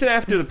Brown chasing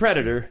after the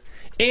Predator,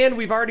 and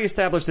we've already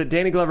established that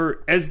Danny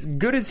Glover, as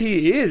good as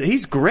he is,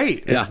 he's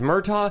great as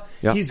Murtaugh.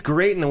 Yeah. He's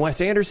great in the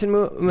Wes Anderson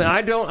movie.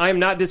 I'm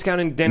not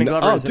discounting Danny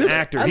Glover as an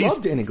actor. I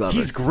love Danny Glover.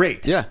 He's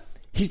great. Yeah.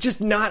 He's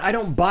just not, I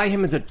don't buy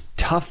him as a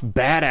tough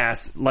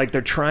badass like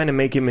they're trying to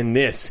make him in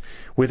this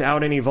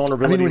without any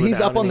vulnerability. I mean, when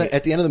he's up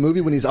at the end of the movie,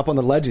 when he's up on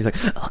the ledge, he's like,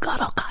 oh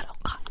God,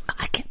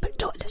 I can't be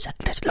doing this.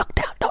 Just look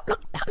down, don't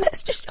look down.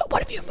 It's just,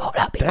 what if you fall?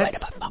 I'll be great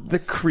if I fall. The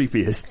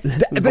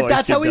creepiest. But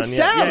that's how he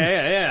sounds.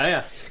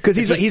 Yeah. Because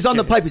he's on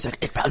the pipe, he's like,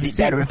 it'd probably be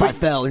better if I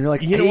fell. And you're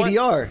like,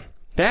 ADR.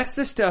 That's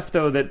the stuff,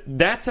 though,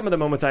 that's some of the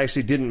moments I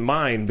actually didn't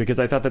mind, because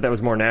I thought that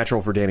was more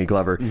natural for Danny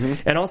Glover.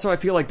 Mm-hmm. And also, I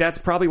feel like that's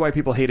probably why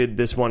people hated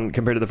this one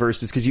compared to the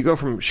first, is because you go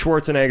from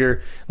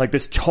Schwarzenegger, like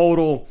this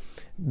total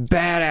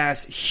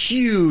badass,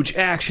 huge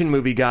action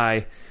movie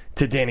guy,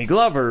 to Danny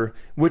Glover,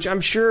 which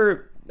I'm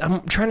sure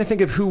I'm trying to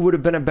think of who would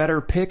have been a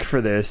better pick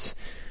for this.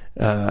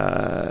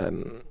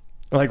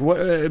 Like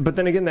what? But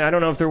then again, I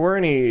don't know if there were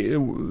any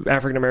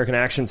African American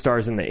action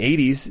stars in the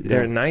 80s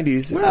or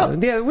 90s. Well,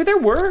 there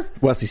were.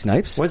 Wesley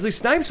Snipes. Wesley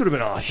Snipes would have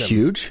been awesome.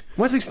 Huge.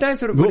 Wesley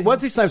Snipes would have.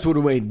 Wesley Snipes would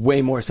have made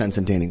way more sense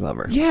than Danny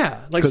Glover. Yeah,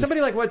 like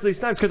somebody like Wesley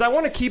Snipes, because I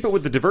want to keep it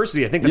with the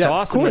diversity. I think that's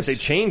awesome that they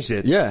changed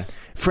it. Yeah.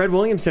 Fred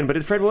Williamson,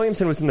 but Fred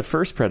Williamson was in the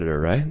first Predator,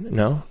 right?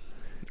 No.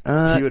 He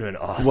would have been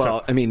awesome.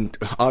 Well, I mean,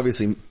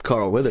 obviously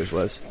Carl Weathers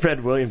was.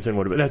 Fred Williamson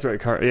would have been. That's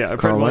right. Fred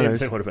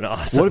Williamson would have been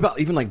awesome.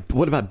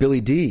 What about Billy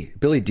D?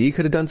 Billy D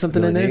could have done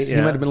something in this. He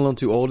might have been a little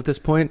too old at this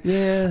point.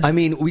 Yeah. I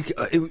mean, we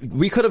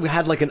could have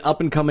had like an up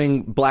and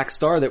coming black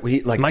star that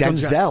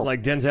Denzel,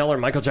 like Denzel or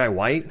Michael Jai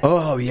White.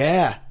 Oh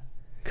yeah.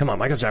 Come on,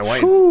 Michael Jai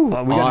White. We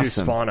gotta do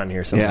Awesome. Spawn on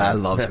here sometime. Yeah, I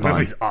love Spawn. That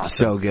movie's awesome.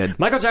 So good.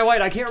 Michael Jai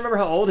White, I can't remember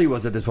how old he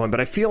was at this point,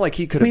 but I feel like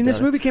he could have. I mean, this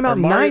movie came out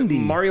in 90.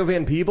 Mario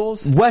Van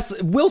Peebles?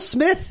 Will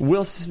Smith.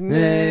 Will Smith.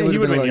 Yeah, he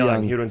would have been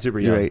young. He would have been super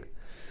young. You're right.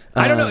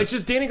 I don't know. It's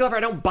just Danny Glover. I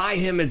don't buy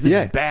him as this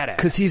badass.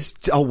 Because he's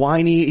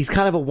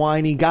kind of a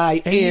whiny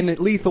guy in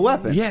Lethal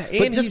Weapon. Yeah,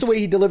 but just the way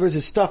he delivers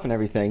his stuff and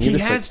everything. He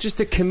has just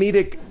a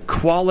comedic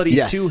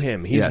quality to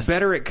him. He's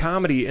better at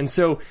comedy. And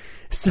so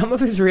some of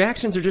his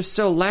reactions are just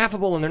so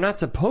laughable, and they're not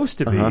supposed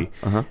to be.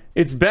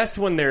 It's best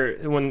when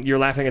you're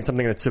laughing at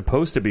something that's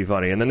supposed to be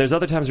funny. And then there's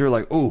other times where you're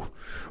like, ooh,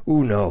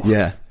 no.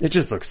 Yeah. It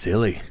just looks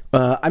silly.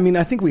 I mean,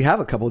 I think we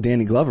have a couple of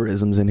Danny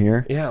Glover-isms in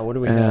here. Yeah, what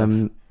do we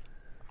have?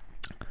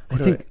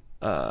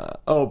 How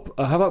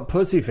about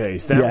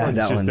Pussyface?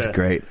 That one's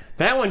great.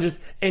 That one just,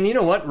 and you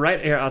know what?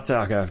 Right here, I'll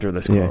talk after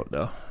this quote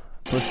though.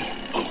 Okay,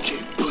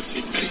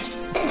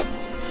 Pussyface.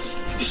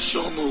 It's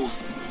your move.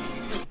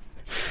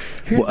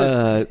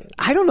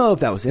 I don't know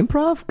if that was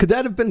improv. Could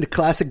that have been the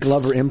classic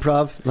Glover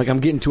improv? Like, I'm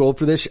getting too old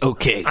for this.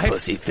 Okay,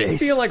 Pussyface. I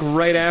feel like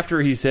right after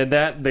he said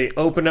that, they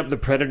opened up the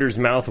Predator's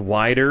mouth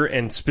wider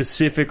and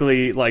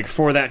specifically, like,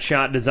 for that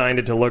shot, designed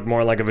it to look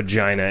more like a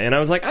vagina. And I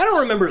was like, I don't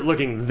remember it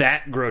looking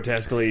that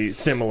grotesquely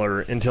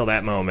similar until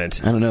that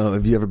moment. I don't know.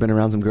 Have you ever been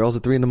around some girls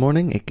at 3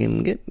 a.m? It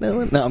can get...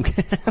 No, I'm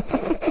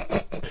kidding.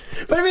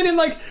 But I mean,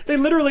 they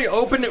literally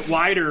opened it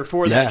wider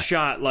for that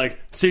shot. Like,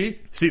 see,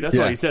 that's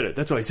why he said it.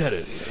 That's why he said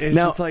it. It's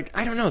just like,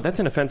 I don't know. That's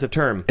an offensive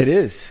term. It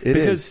is.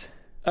 Because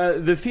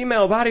the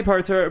female body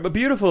parts are a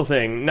beautiful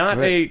thing, not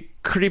a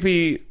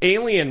creepy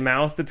alien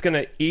mouth that's going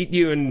to eat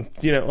you. And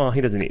well,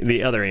 he doesn't eat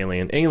the other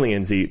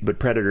aliens eat, but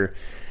Predator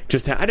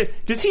just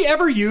does he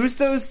ever use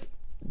those?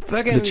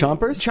 Fucking the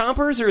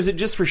chompers, or is it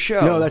just for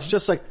show? No, that's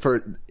just like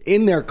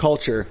in their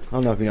culture. I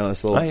don't know if you know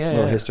this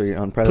little history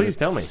on Predator. Please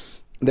tell me.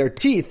 Their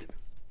teeth.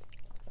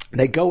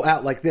 They go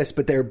out like this,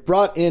 but they're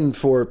brought in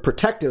for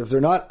protective.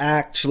 They're not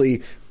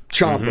actually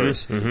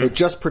chompers. They're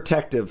just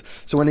protective.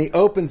 So when he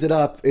opens it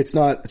up, it's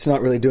not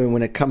really doing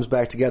when it comes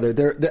back together.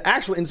 They're the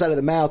actual inside of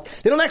the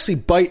mouth. They don't actually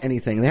bite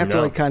anything. They have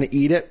to kind of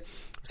eat it.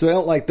 So they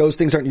don't those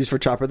things aren't used for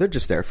chopper. They're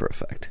just there for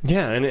effect.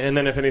 Yeah, and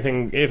then if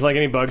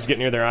any bugs get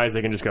near their eyes,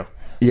 they can just go.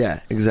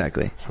 Yeah,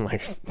 exactly.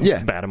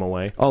 Bat them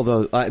away.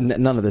 Although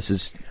none of this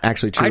is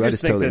actually true. I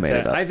just totally made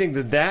it up. I think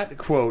that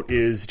quote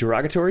is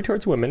derogatory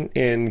towards women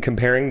in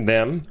comparing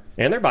them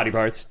and their body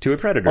parts to a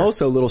predator.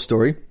 Also, little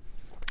story.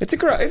 It's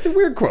a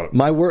weird quote.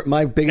 My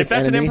biggest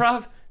enemy. If that's an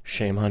improv,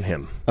 shame on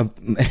him.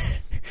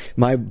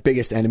 My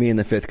biggest enemy in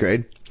the 5th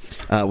grade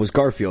was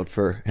Garfield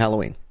for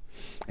Halloween.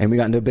 And we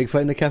got into a big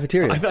fight in the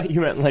cafeteria. I thought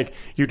you meant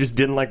you just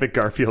didn't like the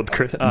Garfield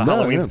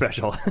Halloween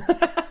special.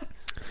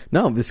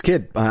 No, this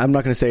kid, I'm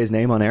not going to say his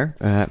name on air.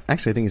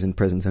 Actually, I think he's in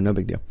prison, so no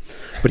big deal.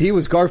 But he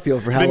was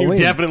Garfield for Halloween. Then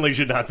you definitely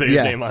should not say his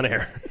name on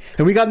air.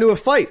 And we got into a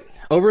fight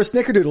over a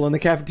snickerdoodle in the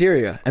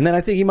cafeteria. And then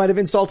I think he might have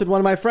insulted one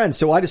of my friends.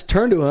 So I just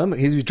turned to him.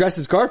 He was dressed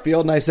as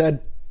Garfield, and I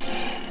said,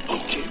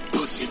 okay,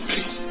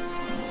 Pussyface.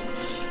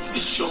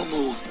 It's your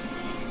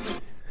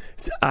move.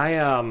 So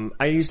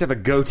I used to have a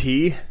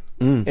goatee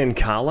in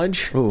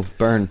college. Ooh,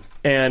 burn.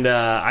 And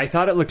I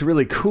thought it looked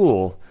really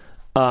cool.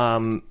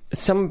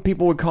 Some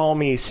people would call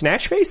me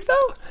Snatch Face,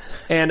 though,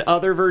 and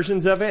other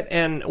versions of it.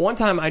 And one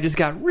time I just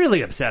got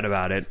really upset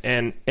about it.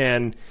 And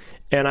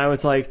I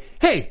was like,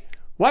 hey,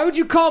 why would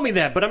you call me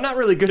that? But I'm not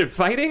really good at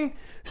fighting.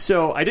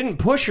 So I didn't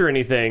push or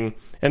anything.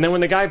 And then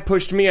when the guy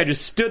pushed me, I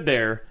just stood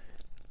there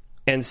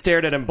and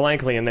stared at him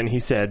blankly. And then he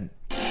said,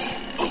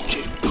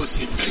 okay,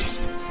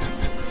 Pussyface.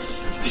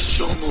 It's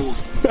your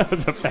move. That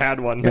was a bad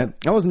one. Yeah,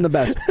 that wasn't the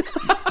best.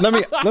 Let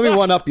me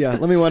one up you.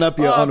 Let me one up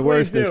you on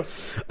worstness.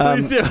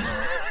 Please do.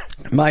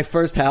 My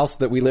first house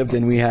that we lived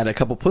in, we had a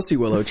couple pussy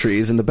willow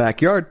trees in the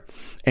backyard,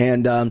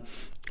 and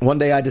one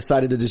day I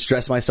decided to just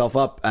dress myself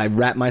up. I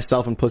wrapped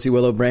myself in pussy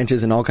willow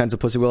branches and all kinds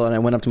of pussy willow, and I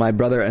went up to my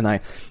brother and I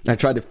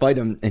tried to fight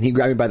him, and he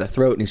grabbed me by the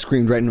throat and he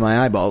screamed right into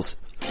my eyeballs.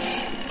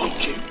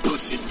 Okay,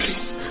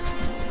 Pussyface.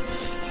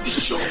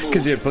 It's your move.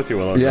 Because you had pussy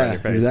willows on your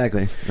face.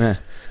 Exactly. Yeah.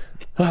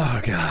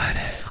 Oh,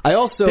 God. I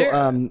also... you're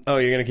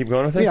going to keep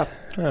going with this? Yeah.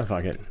 Oh,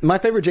 fuck it. My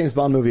favorite James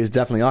Bond movie is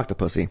definitely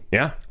Octopussy.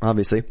 Yeah?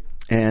 Obviously.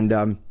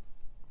 And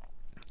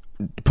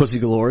Pussy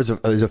Galore is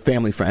a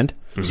family friend.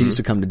 She used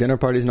to come to dinner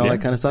parties and all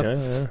that kind of stuff.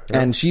 Yeah.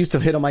 And she used to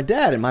hit on my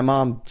dad, and my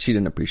mom, she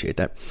didn't appreciate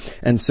that.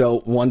 And so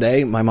one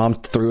day, my mom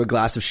threw a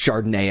glass of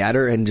Chardonnay at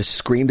her and just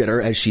screamed at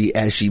her as she,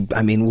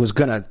 was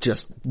gonna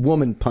just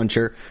woman punch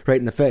her right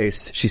in the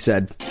face. She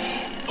said,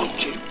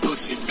 Okay,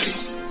 pussy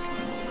face.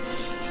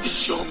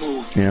 It's your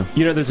move. yeah.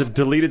 You know, there's a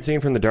deleted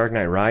scene from The Dark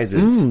Knight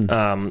Rises.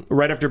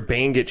 Right after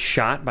Bane gets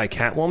shot by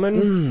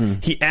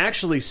Catwoman, he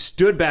actually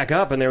stood back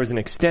up and there was an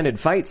extended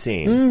fight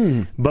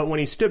scene. But when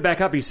he stood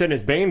back up, he said in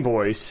his Bane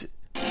voice,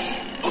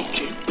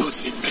 Okay,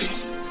 pussy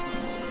face.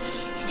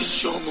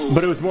 It's your move.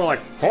 but it was more like,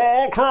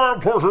 okay,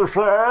 pussy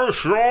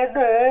face, your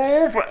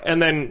move.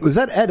 And then, Was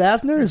that Ed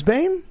Asner as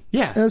Bane?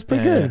 yeah. That was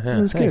pretty good. That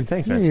was good.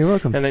 Thanks, man. Yeah, you're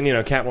welcome. And then,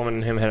 Catwoman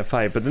and him had a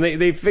fight. But then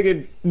they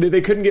figured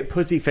they couldn't get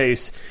pussy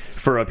face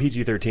for a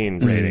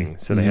PG-13 rating.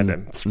 So they had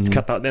to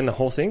cut that. Then the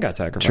whole scene got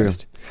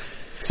sacrificed. True.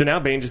 So now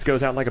Bane just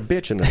goes out like a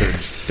bitch in the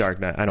third Dark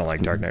Knight. I don't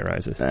like Dark Knight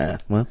Rises.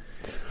 Well,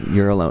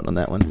 you're alone on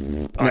that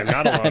one. I'm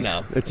not alone.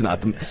 No, it's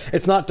not.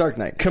 It's not Dark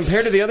Knight.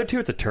 Compared to the other two,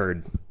 it's a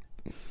turd.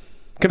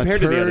 Compared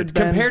to the other two.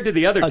 Compared to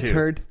the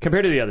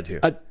other two.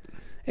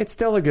 It's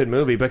still a good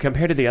movie, but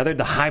compared to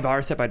the high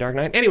bar set by Dark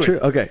Knight. Anyways. True.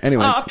 Okay,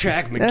 anyway. Off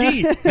track,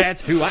 McGee.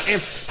 That's who I am.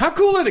 How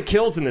cool are the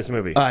kills in this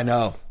movie? I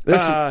know.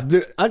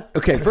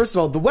 Okay, first of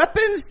all, the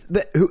weapons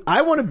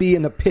I want to be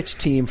in the pitch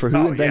team for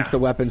who invents the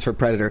weapons for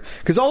Predator,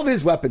 because all of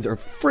his weapons are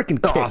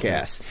freaking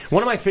kick-ass. Awesome.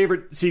 One of my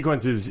favorite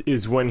sequences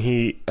is when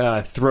he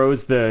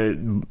throws the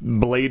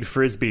blade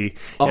frisbee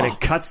and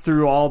it cuts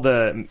through all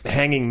the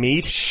hanging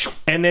meat,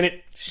 and then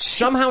it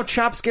somehow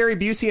chops Gary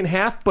Busey in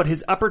half, but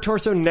his upper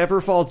torso never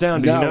falls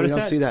down. Do you notice we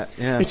don't see that.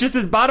 Yeah. It's just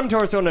his bottom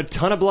torso and a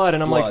ton of blood,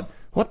 and I'm like,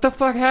 what the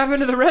fuck happened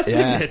to the rest of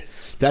it?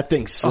 That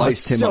thing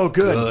sliced him so up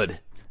good.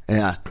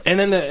 Yeah. And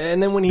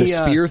then when he the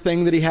spear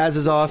thing that he has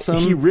is awesome.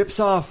 He rips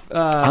off.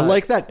 I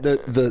like that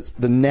the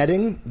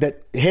netting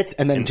that hits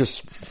and then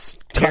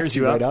just tears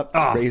you right up.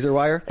 Razor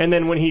wire. And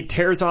then when he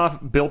tears off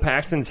Bill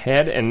Paxton's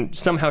head and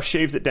somehow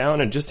shaves it down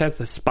and just has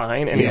the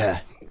spine,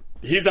 and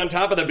he's on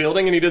top of the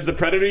building and he does the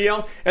Predator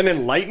yell, and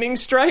then lightning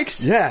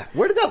strikes. Yeah,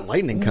 where did that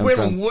lightning come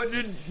from?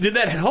 Did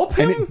that help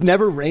him? And it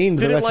never rained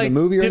the rest of the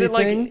movie or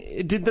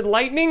anything. Did the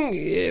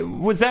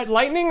lightning? Was that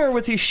lightning, or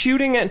was he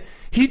shooting at?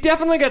 He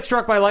definitely got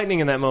struck by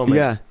lightning in that moment.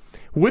 Yeah.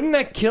 Wouldn't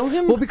that kill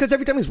him? Well, because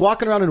every time he's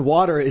walking around in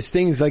water, his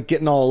thing's like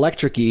getting all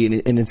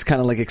electric-y, and it's kind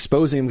of like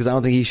exposing him, because I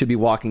don't think he should be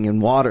walking in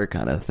water,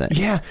 kind of thing.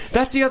 Yeah,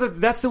 that's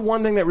the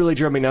one thing that really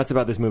drove me nuts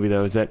about this movie,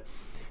 though, is that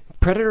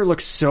Predator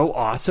looks so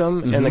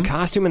awesome, and the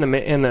costume and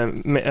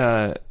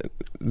the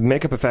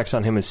makeup effects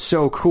on him is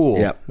so cool.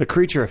 Yep. The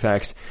creature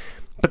effects,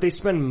 but they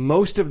spend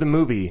most of the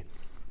movie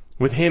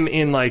with him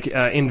in like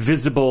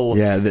invisible.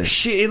 Yeah, it looks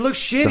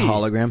shitty. The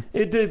hologram.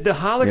 The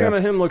hologram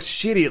of him looks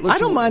shitty. It looks, I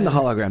don't mind the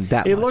hologram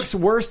that much. It looks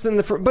worse than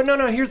the. But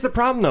no. Here's the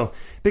problem though,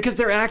 because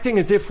they're acting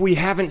as if we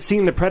haven't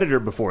seen the Predator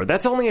before.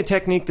 That's only a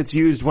technique that's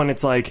used when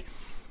it's like,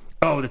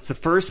 oh, it's the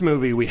first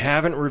movie. We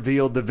haven't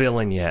revealed the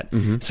villain yet.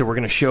 So we're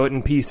going to show it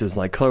in pieces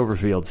like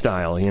Cloverfield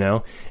style,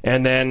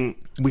 And then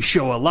we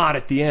show a lot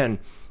at the end.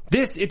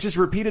 It just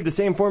repeated the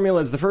same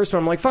formula as the first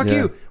one. I'm like, fuck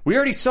you. We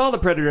already saw the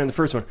Predator in the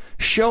first one.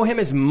 Show him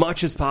as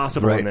much as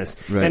possible in this.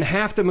 Right. And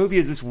half the movie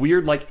is this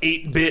weird, like,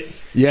 8-bit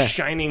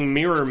shining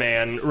mirror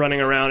man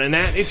running around. And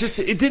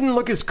it didn't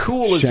look as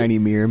cool as... Shiny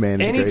mirror man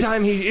is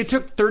anytime great. it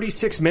took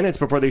 36 minutes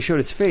before they showed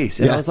his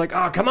face. And I was like,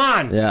 oh, come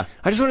on. Yeah.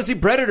 I just want to see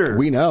Predator.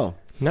 We know.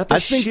 Not the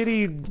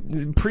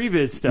shitty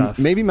previs stuff.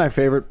 Maybe my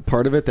favorite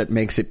part of it that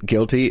makes it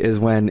guilty is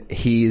when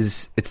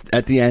it's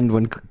at the end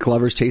when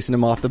Glover's chasing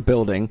him off the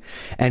building,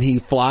 and he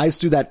flies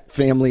through that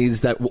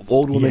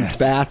old woman's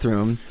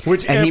bathroom,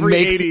 and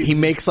he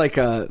makes like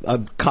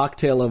a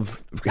cocktail of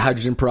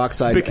hydrogen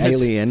peroxide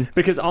alien.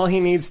 Because all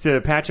he needs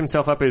to patch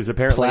himself up is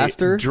apparently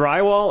plaster,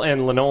 drywall,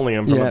 and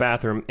linoleum from a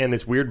bathroom, and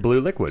this weird blue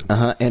liquid.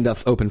 And an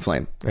open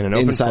flame. And an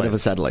open inside flame. of a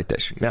satellite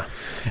dish. Yeah.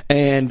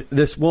 And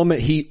this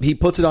woman, he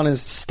puts it on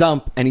his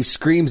stump, and he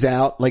screams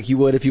out like you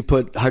would if you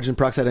put hydrogen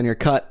peroxide on your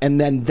cut. And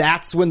then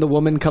that's when the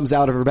woman comes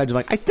out of her bedroom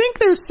like, I think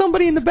there's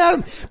somebody in the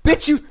bathroom.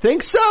 Bitch, you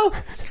think so?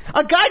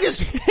 A guy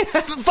just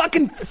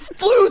fucking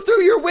flew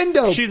through your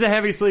window. She's a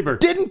heavy sleeper.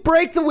 Didn't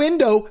break the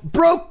window,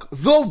 broke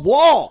the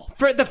wall.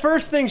 The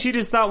first thing she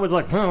just thought was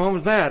like, oh, what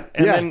was that?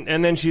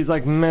 And then she's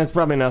like, it's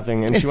probably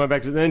nothing. And she went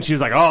back to, then she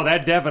was like, oh,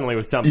 that definitely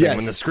was something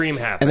when the scream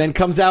happened. And then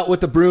comes out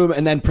with the broom,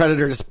 and then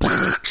Predator just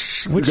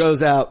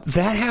goes out.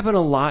 That happened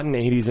a lot in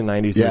 80s and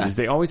 90s movies.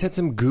 They always had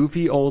some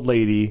goofy old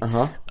lady.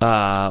 One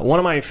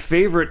of my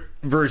favorite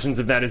versions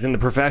of that is in The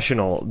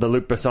Professional, the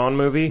Luc Besson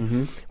movie,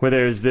 where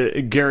there's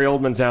Gary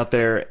Oldman's out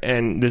there,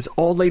 and this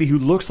old lady who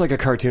looks like a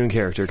cartoon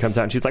character comes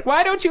out, and she's like,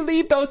 why don't you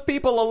leave those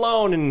people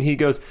alone? And he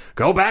goes,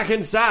 go back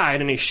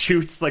inside, and he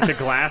shoots like the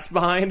glass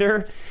behind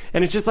her.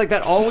 And it's just like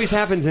that always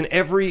happens in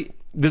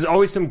there's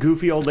always some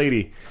goofy old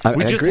lady.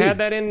 We just had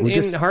that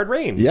in Hard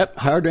Rain. Yep,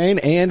 Hard Rain,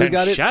 and we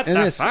got it in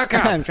this. Fuck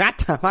up. Shut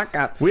the fuck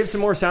up. We have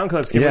some more sound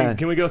clips.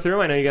 Can we go through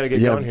them? I know you got to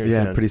get going here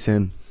soon. Yeah, pretty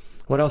soon.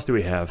 What else do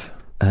we have?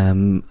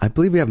 I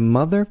believe we have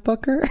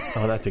Motherfucker.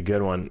 Oh, that's a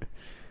good one.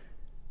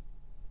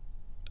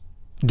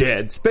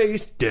 Dead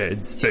space,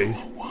 dead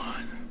space.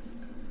 One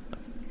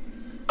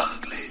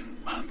ugly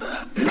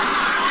mother.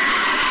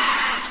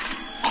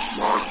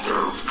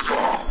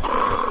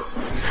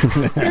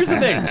 Here's the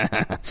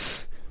thing.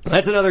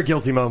 That's another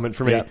guilty moment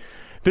for me. Yeah.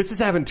 This has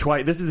happened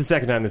twice. This is the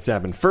second time this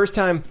happened. First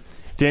time,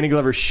 Danny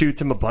Glover shoots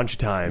him a bunch of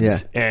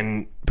times,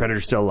 and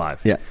Predator's still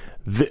alive. Yeah.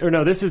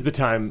 This is the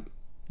time.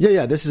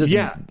 Yeah, this is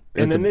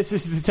and then this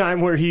is the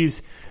time where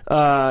he's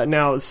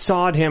now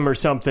sawed him or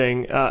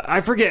something. I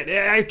forget.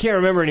 I can't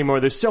remember anymore.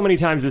 There's so many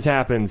times this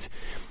happens.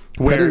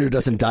 Where Predator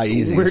doesn't die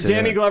easy. Where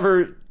Danny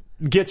Glover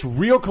gets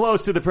real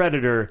close to the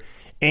Predator,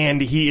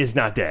 and he is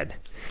not dead.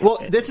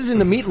 Well, this is in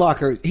the meat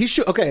locker.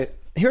 Okay,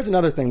 here's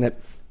another thing that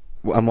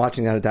I'm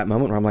watching that at that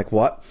moment where I'm like,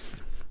 what?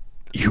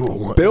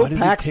 Bill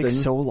Paxton. It take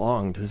so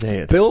long to say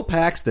it. Bill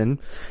Paxton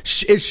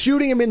is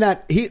shooting him in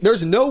that.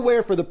 There's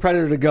nowhere for the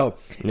Predator to go,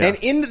 and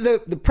in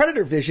the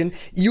Predator vision,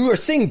 you are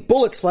seeing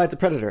bullets fly at the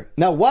Predator.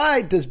 Now,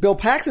 why does Bill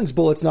Paxton's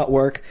bullets not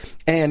work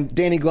and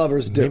Danny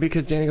Glover's do? Maybe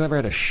because Danny Glover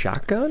had a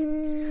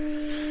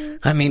shotgun.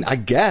 I mean, I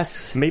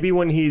guess maybe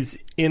when he's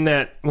in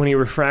that, when he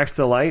refracts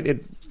the light,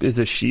 it is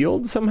a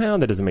shield somehow.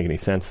 That doesn't make any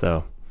sense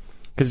though.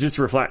 Because just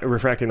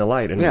refracting the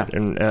light. And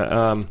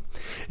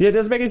it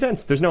doesn't make any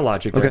sense. There's no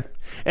logic there. Okay.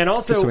 And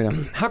also,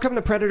 how come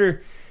the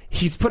Predator,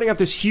 he's putting up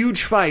this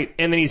huge fight,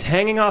 and then he's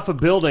hanging off a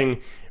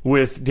building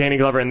with Danny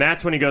Glover, and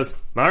that's when he goes,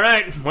 all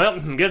right, well,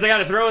 guess I got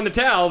to throw in the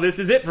towel. This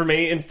is it for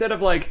me. Instead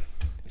of, like,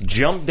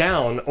 jump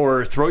down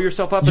or throw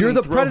yourself up. You're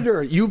the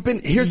Predator.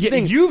 Here's the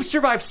thing. You've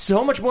survived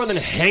so much more than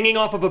hanging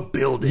off of a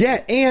building.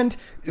 Yeah, and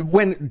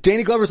when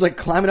Danny Glover's, like,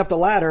 climbing up the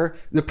ladder,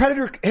 the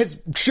Predator has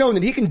shown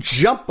that he can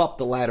jump up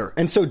the ladder.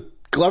 And so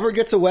Glover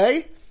gets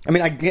away. I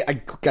mean, I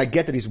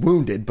get that he's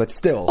wounded, but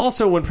still.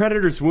 Also, when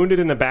Predator's wounded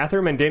in the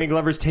bathroom and Danny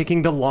Glover's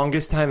taking the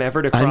longest time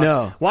ever to cross. I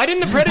know. Why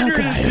didn't the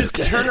Predator just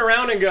turn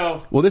around and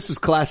go? Well, this was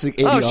classic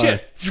ADR. Oh,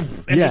 shit.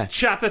 And just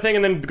chop the thing,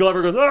 and then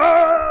Glover goes,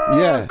 ah!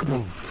 Yeah.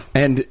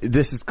 And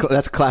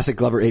that's classic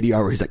Glover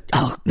ADR where he's like,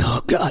 oh,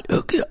 no, God,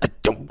 oh, God,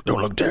 don't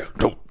look there.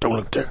 Don't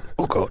look there.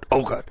 Oh, God,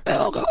 oh, God,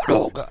 oh, God,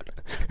 oh, God.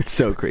 It's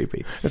so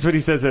creepy. That's what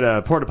he says at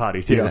a porta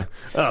potty too. Yeah.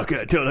 Oh,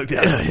 good. Don't look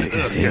down.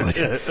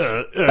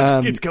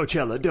 It's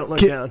Coachella. Don't look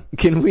down.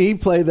 Can we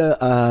play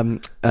the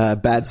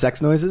bad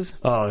sex noises?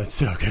 Oh, that's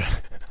so good.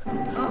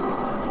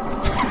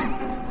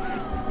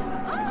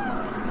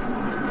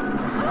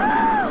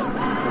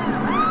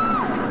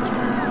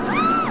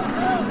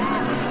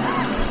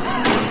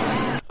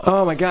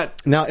 Oh my God.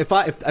 Now, if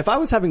I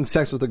was having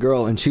sex with a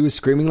girl and she was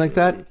screaming like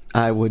that,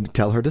 I would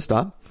tell her to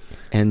stop.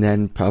 And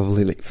then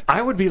probably leave. I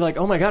would be like,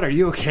 "Oh my God, are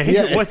you okay?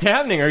 Yeah. What's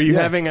happening? Are you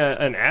having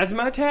an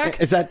asthma attack?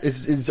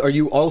 Are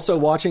you also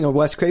watching a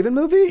Wes Craven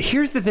movie?"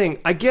 Here's the thing.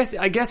 I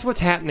guess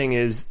what's happening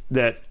is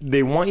that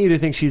they want you to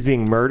think she's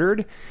being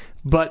murdered,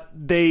 but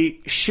they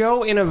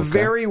show in a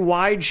very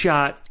wide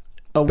shot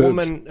a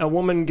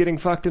woman getting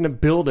fucked in a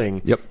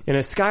building in a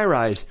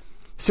skyrise.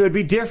 So it'd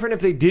be different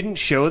if they didn't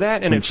show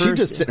that. And she's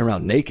just sitting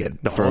around naked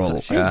for a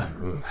while.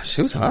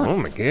 She was hot. Oh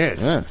my God.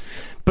 Yeah.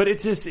 But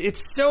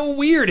it's so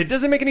weird. It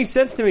doesn't make any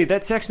sense to me.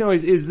 That sex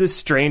noise is the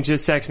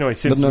strangest sex noise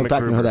since MacGruber. In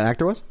fact, you know who that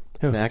actor was?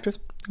 Who? The actress?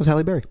 It was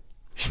Halle Berry.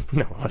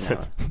 No, it wasn't.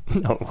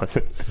 No, it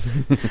wasn't.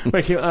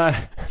 Wait, are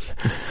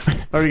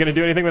we going to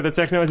do anything with that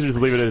sex noise or just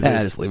leave it as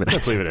is? Just leave it as is.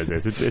 Let's leave it as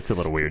is. It's a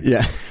little weird.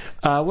 Yeah.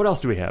 What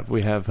else do we have?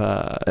 We have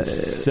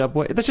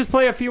Subway. Let's just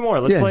play a few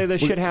more. Let's play the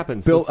Shit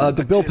Happens.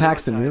 The Bill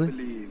Paxton,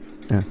 really?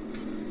 Yeah.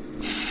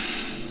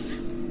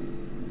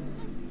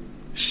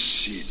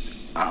 Shit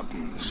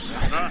happens.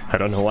 I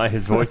don't know why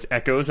his voice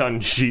echoes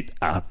on Shit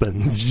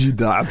Happens. Shit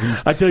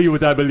happens. I tell you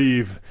what I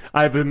believe.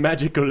 I have a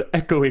magical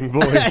echoing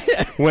voice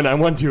when I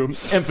want to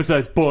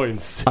emphasize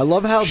points. I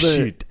love how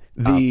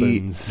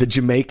the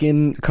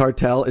Jamaican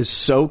cartel is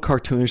so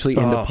cartoonishly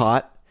into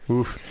pot.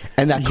 Oof.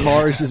 And that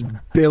car is just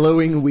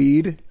billowing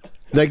weed.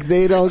 Like,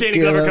 they don't Danny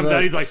Glover comes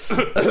out, he's like,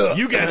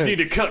 you guys need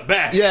to cut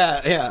back.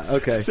 Yeah,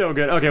 okay. So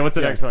good. Okay, what's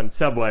the next one?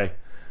 Subway.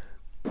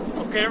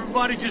 Okay,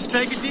 everybody, just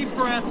take a deep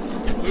breath.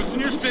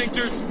 Loosen your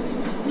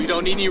sphincters. We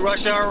don't need any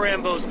rush hour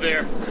Rambos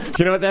there.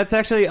 You know what? That's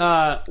actually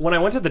when I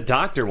went to the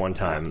doctor one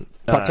time.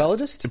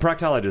 Proctologist?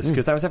 Proctologist,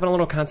 because I was having a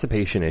little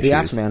constipation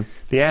issues.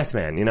 The ass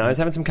man. You know, I was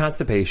having some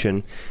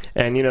constipation,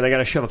 and, you know, they got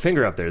to shove a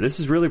finger up there.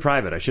 This is really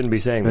private. I shouldn't be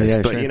saying this.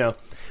 But, you know,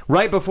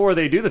 right before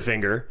they do the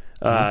finger,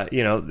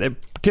 you know, the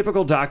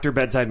typical doctor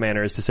bedside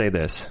manner is to say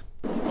this.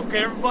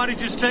 Okay, everybody,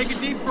 just take a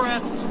deep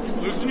breath.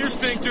 Loosen your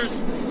sphincters.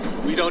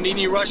 We don't need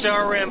any rush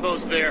hour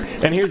Rambos there.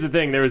 And here's the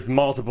thing. There was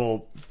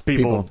multiple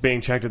people being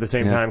checked at the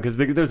same time because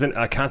there's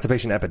a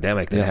constipation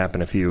epidemic that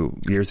happened a few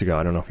years ago.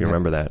 I don't know if you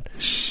remember that.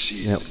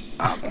 Shit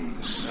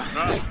happens.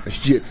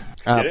 Shit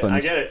happens. I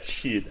get it.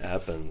 Shit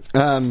happens.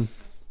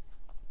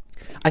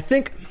 I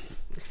think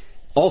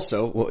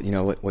also, well, you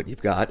know, what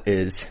you've got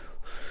is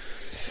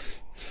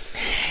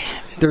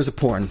there's a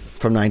porn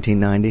from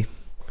 1990.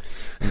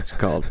 It's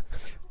called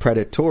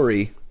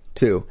Predatory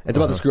 2. It's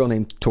about this girl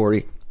named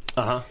Tori.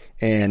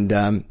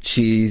 And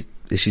she's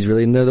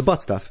really into the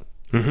butt stuff.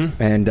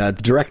 Mm-hmm. And the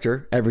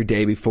director, every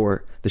day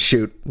before the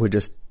shoot, would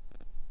just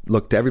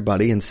look to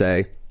everybody and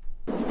say,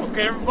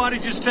 Okay, everybody,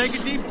 just take a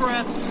deep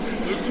breath.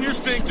 Loosen your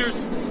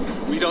sphincters.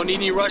 We don't need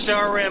any rush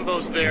hour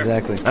Rambos there.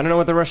 Exactly. I don't know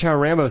what the rush hour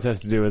Rambos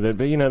has to do with it,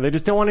 but they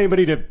just don't want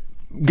anybody to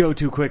go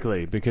too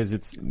quickly because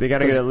they got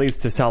to get at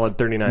least a solid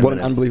 39 What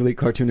minutes. an unbelievably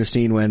cartoonish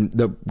scene when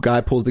the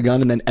guy pulls the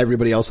gun and then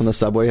everybody else on the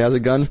subway has a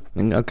gun.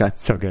 Okay.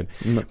 So good.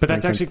 But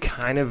that's actually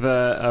kind of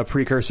a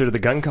precursor to the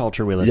gun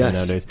culture we live in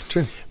nowadays.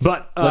 True.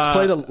 But let's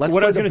play the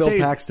Bill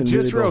Paxton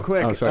just movie. real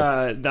quick. Oh,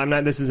 sorry.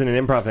 This isn't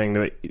an improv thing.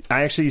 But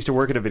I actually used to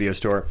work at a video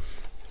store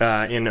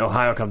in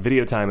Ohio called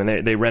Video Time,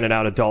 and they rented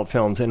out adult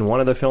films. And one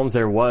of the films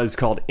there was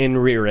called In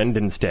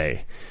Rear-Endance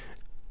Day.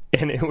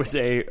 And it was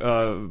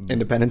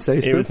Independence Day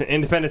spoof? It was an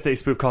Independence Day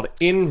spoof called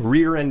In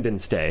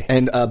Rear-Endance Day.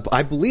 And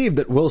I believe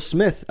that Will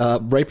Smith,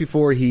 right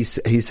before he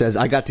says,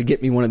 "I got to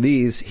get me one of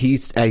these,"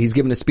 he's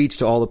given a speech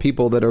to all the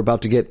people that are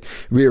about to get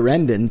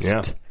rear-endanced.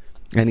 Yeah.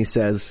 And he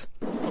says,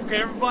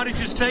 Okay, everybody,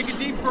 just take a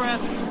deep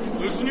breath.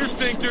 Loosen your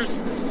sphincters.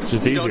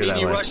 Just We easier don't need that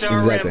any way. rush hour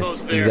Exactly.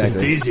 Rambos there.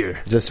 Exactly. Just easier.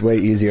 just way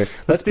easier.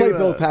 Let's play do,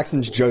 Bill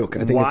Paxton's joke.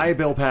 I think Why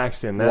Bill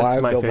Paxton? That's Why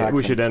my Bill favorite.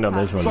 We Paxton? should end on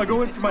this one. So I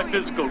go in for my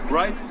physical,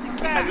 right?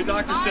 And the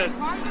doctor says,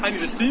 I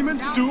need a semen,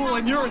 stool,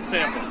 and urine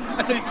sample.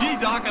 I say,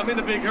 gee, doc, I'm in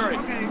a big hurry.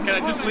 Can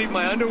I just leave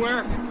my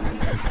underwear?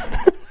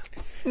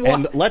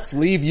 And let's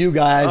leave you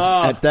guys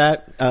at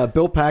that.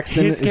 Bill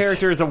Paxton His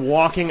character is a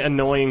walking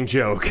annoying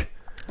joke.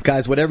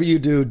 Guys, whatever you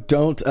do,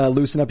 don't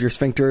loosen up your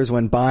sphincters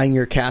when buying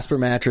your Casper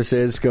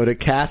mattresses. Go to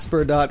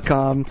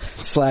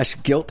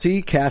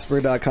Casper.com/guilty.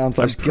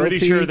 Casper.com/guilty. Pretty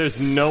sure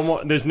there's no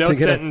to get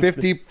sentence.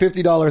 a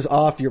 $50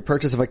 off your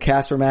purchase of a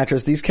Casper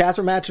mattress. These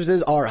Casper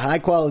mattresses are high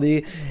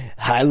quality,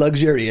 high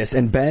luxurious.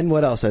 And Ben,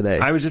 what else are they?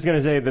 I was just going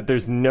to say that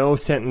there's no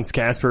sentence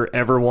Casper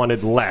ever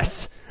wanted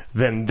less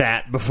than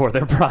that before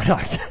their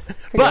product.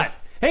 But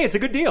hey, it's a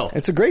good deal.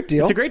 It's a great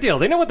deal. It's a great deal.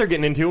 They know what they're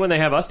getting into when they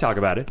have us talk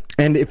about it.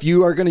 And if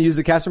you are going to use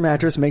a Casper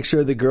mattress, make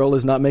sure the girl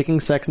is not making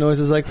sex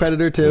noises like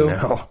Predator 2.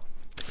 No.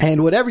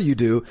 And whatever you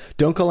do,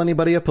 don't call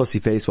anybody a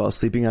pussyface while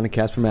sleeping on a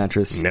Casper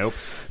mattress. Nope.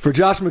 For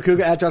Josh McCouga,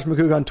 at Josh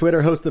McCouga on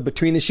Twitter, host of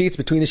Between the Sheets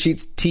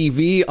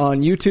TV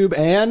on YouTube,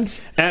 and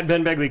At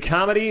Ben Begley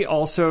Comedy.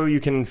 Also, you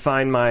can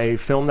find my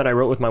film that I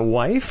wrote with my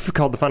wife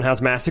called The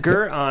Funhouse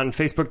Massacre on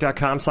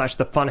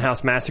Facebook.com/The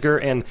Funhouse Massacre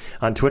and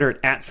on Twitter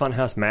at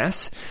Funhouse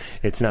Mass.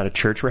 It's not a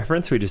church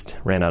reference. We just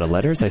ran out of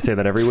letters. I say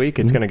that every week.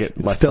 It's going to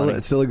get less funny.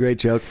 It's still a great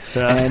joke.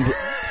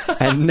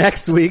 And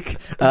next week,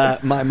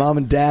 my mom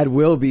and dad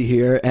will be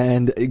here,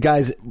 and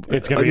guys,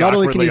 it's going to be not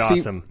only awkwardly can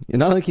you awesome.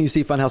 not only can you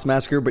see Funhouse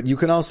Massacre, but you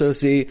can also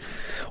see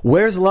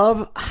Where's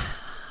Love?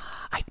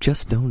 I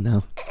just don't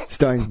know.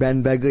 Starring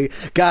Ben Begley.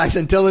 Guys,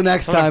 until the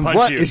next time,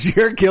 what is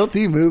your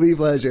guilty movie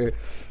pleasure?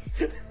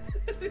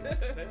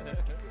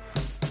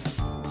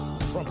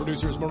 From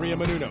producers Maria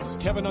Menounos,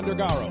 Kevin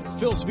Undergaro,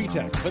 Phil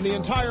Svitek, and the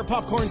entire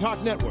Popcorn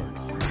Talk Network,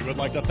 we would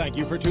like to thank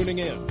you for tuning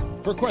in.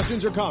 For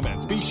questions or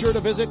comments, be sure to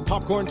visit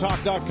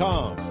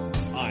popcorntalk.com.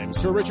 I'm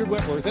Sir Richard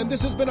Wentworth, and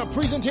this has been a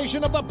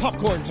presentation of the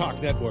Popcorn Talk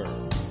Network.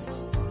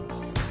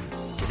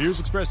 The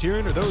views expressed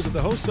herein are those of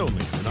the hosts only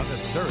and do not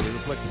necessarily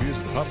reflect the views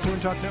of the Popcorn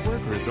Talk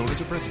Network or its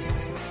owners or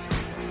principals.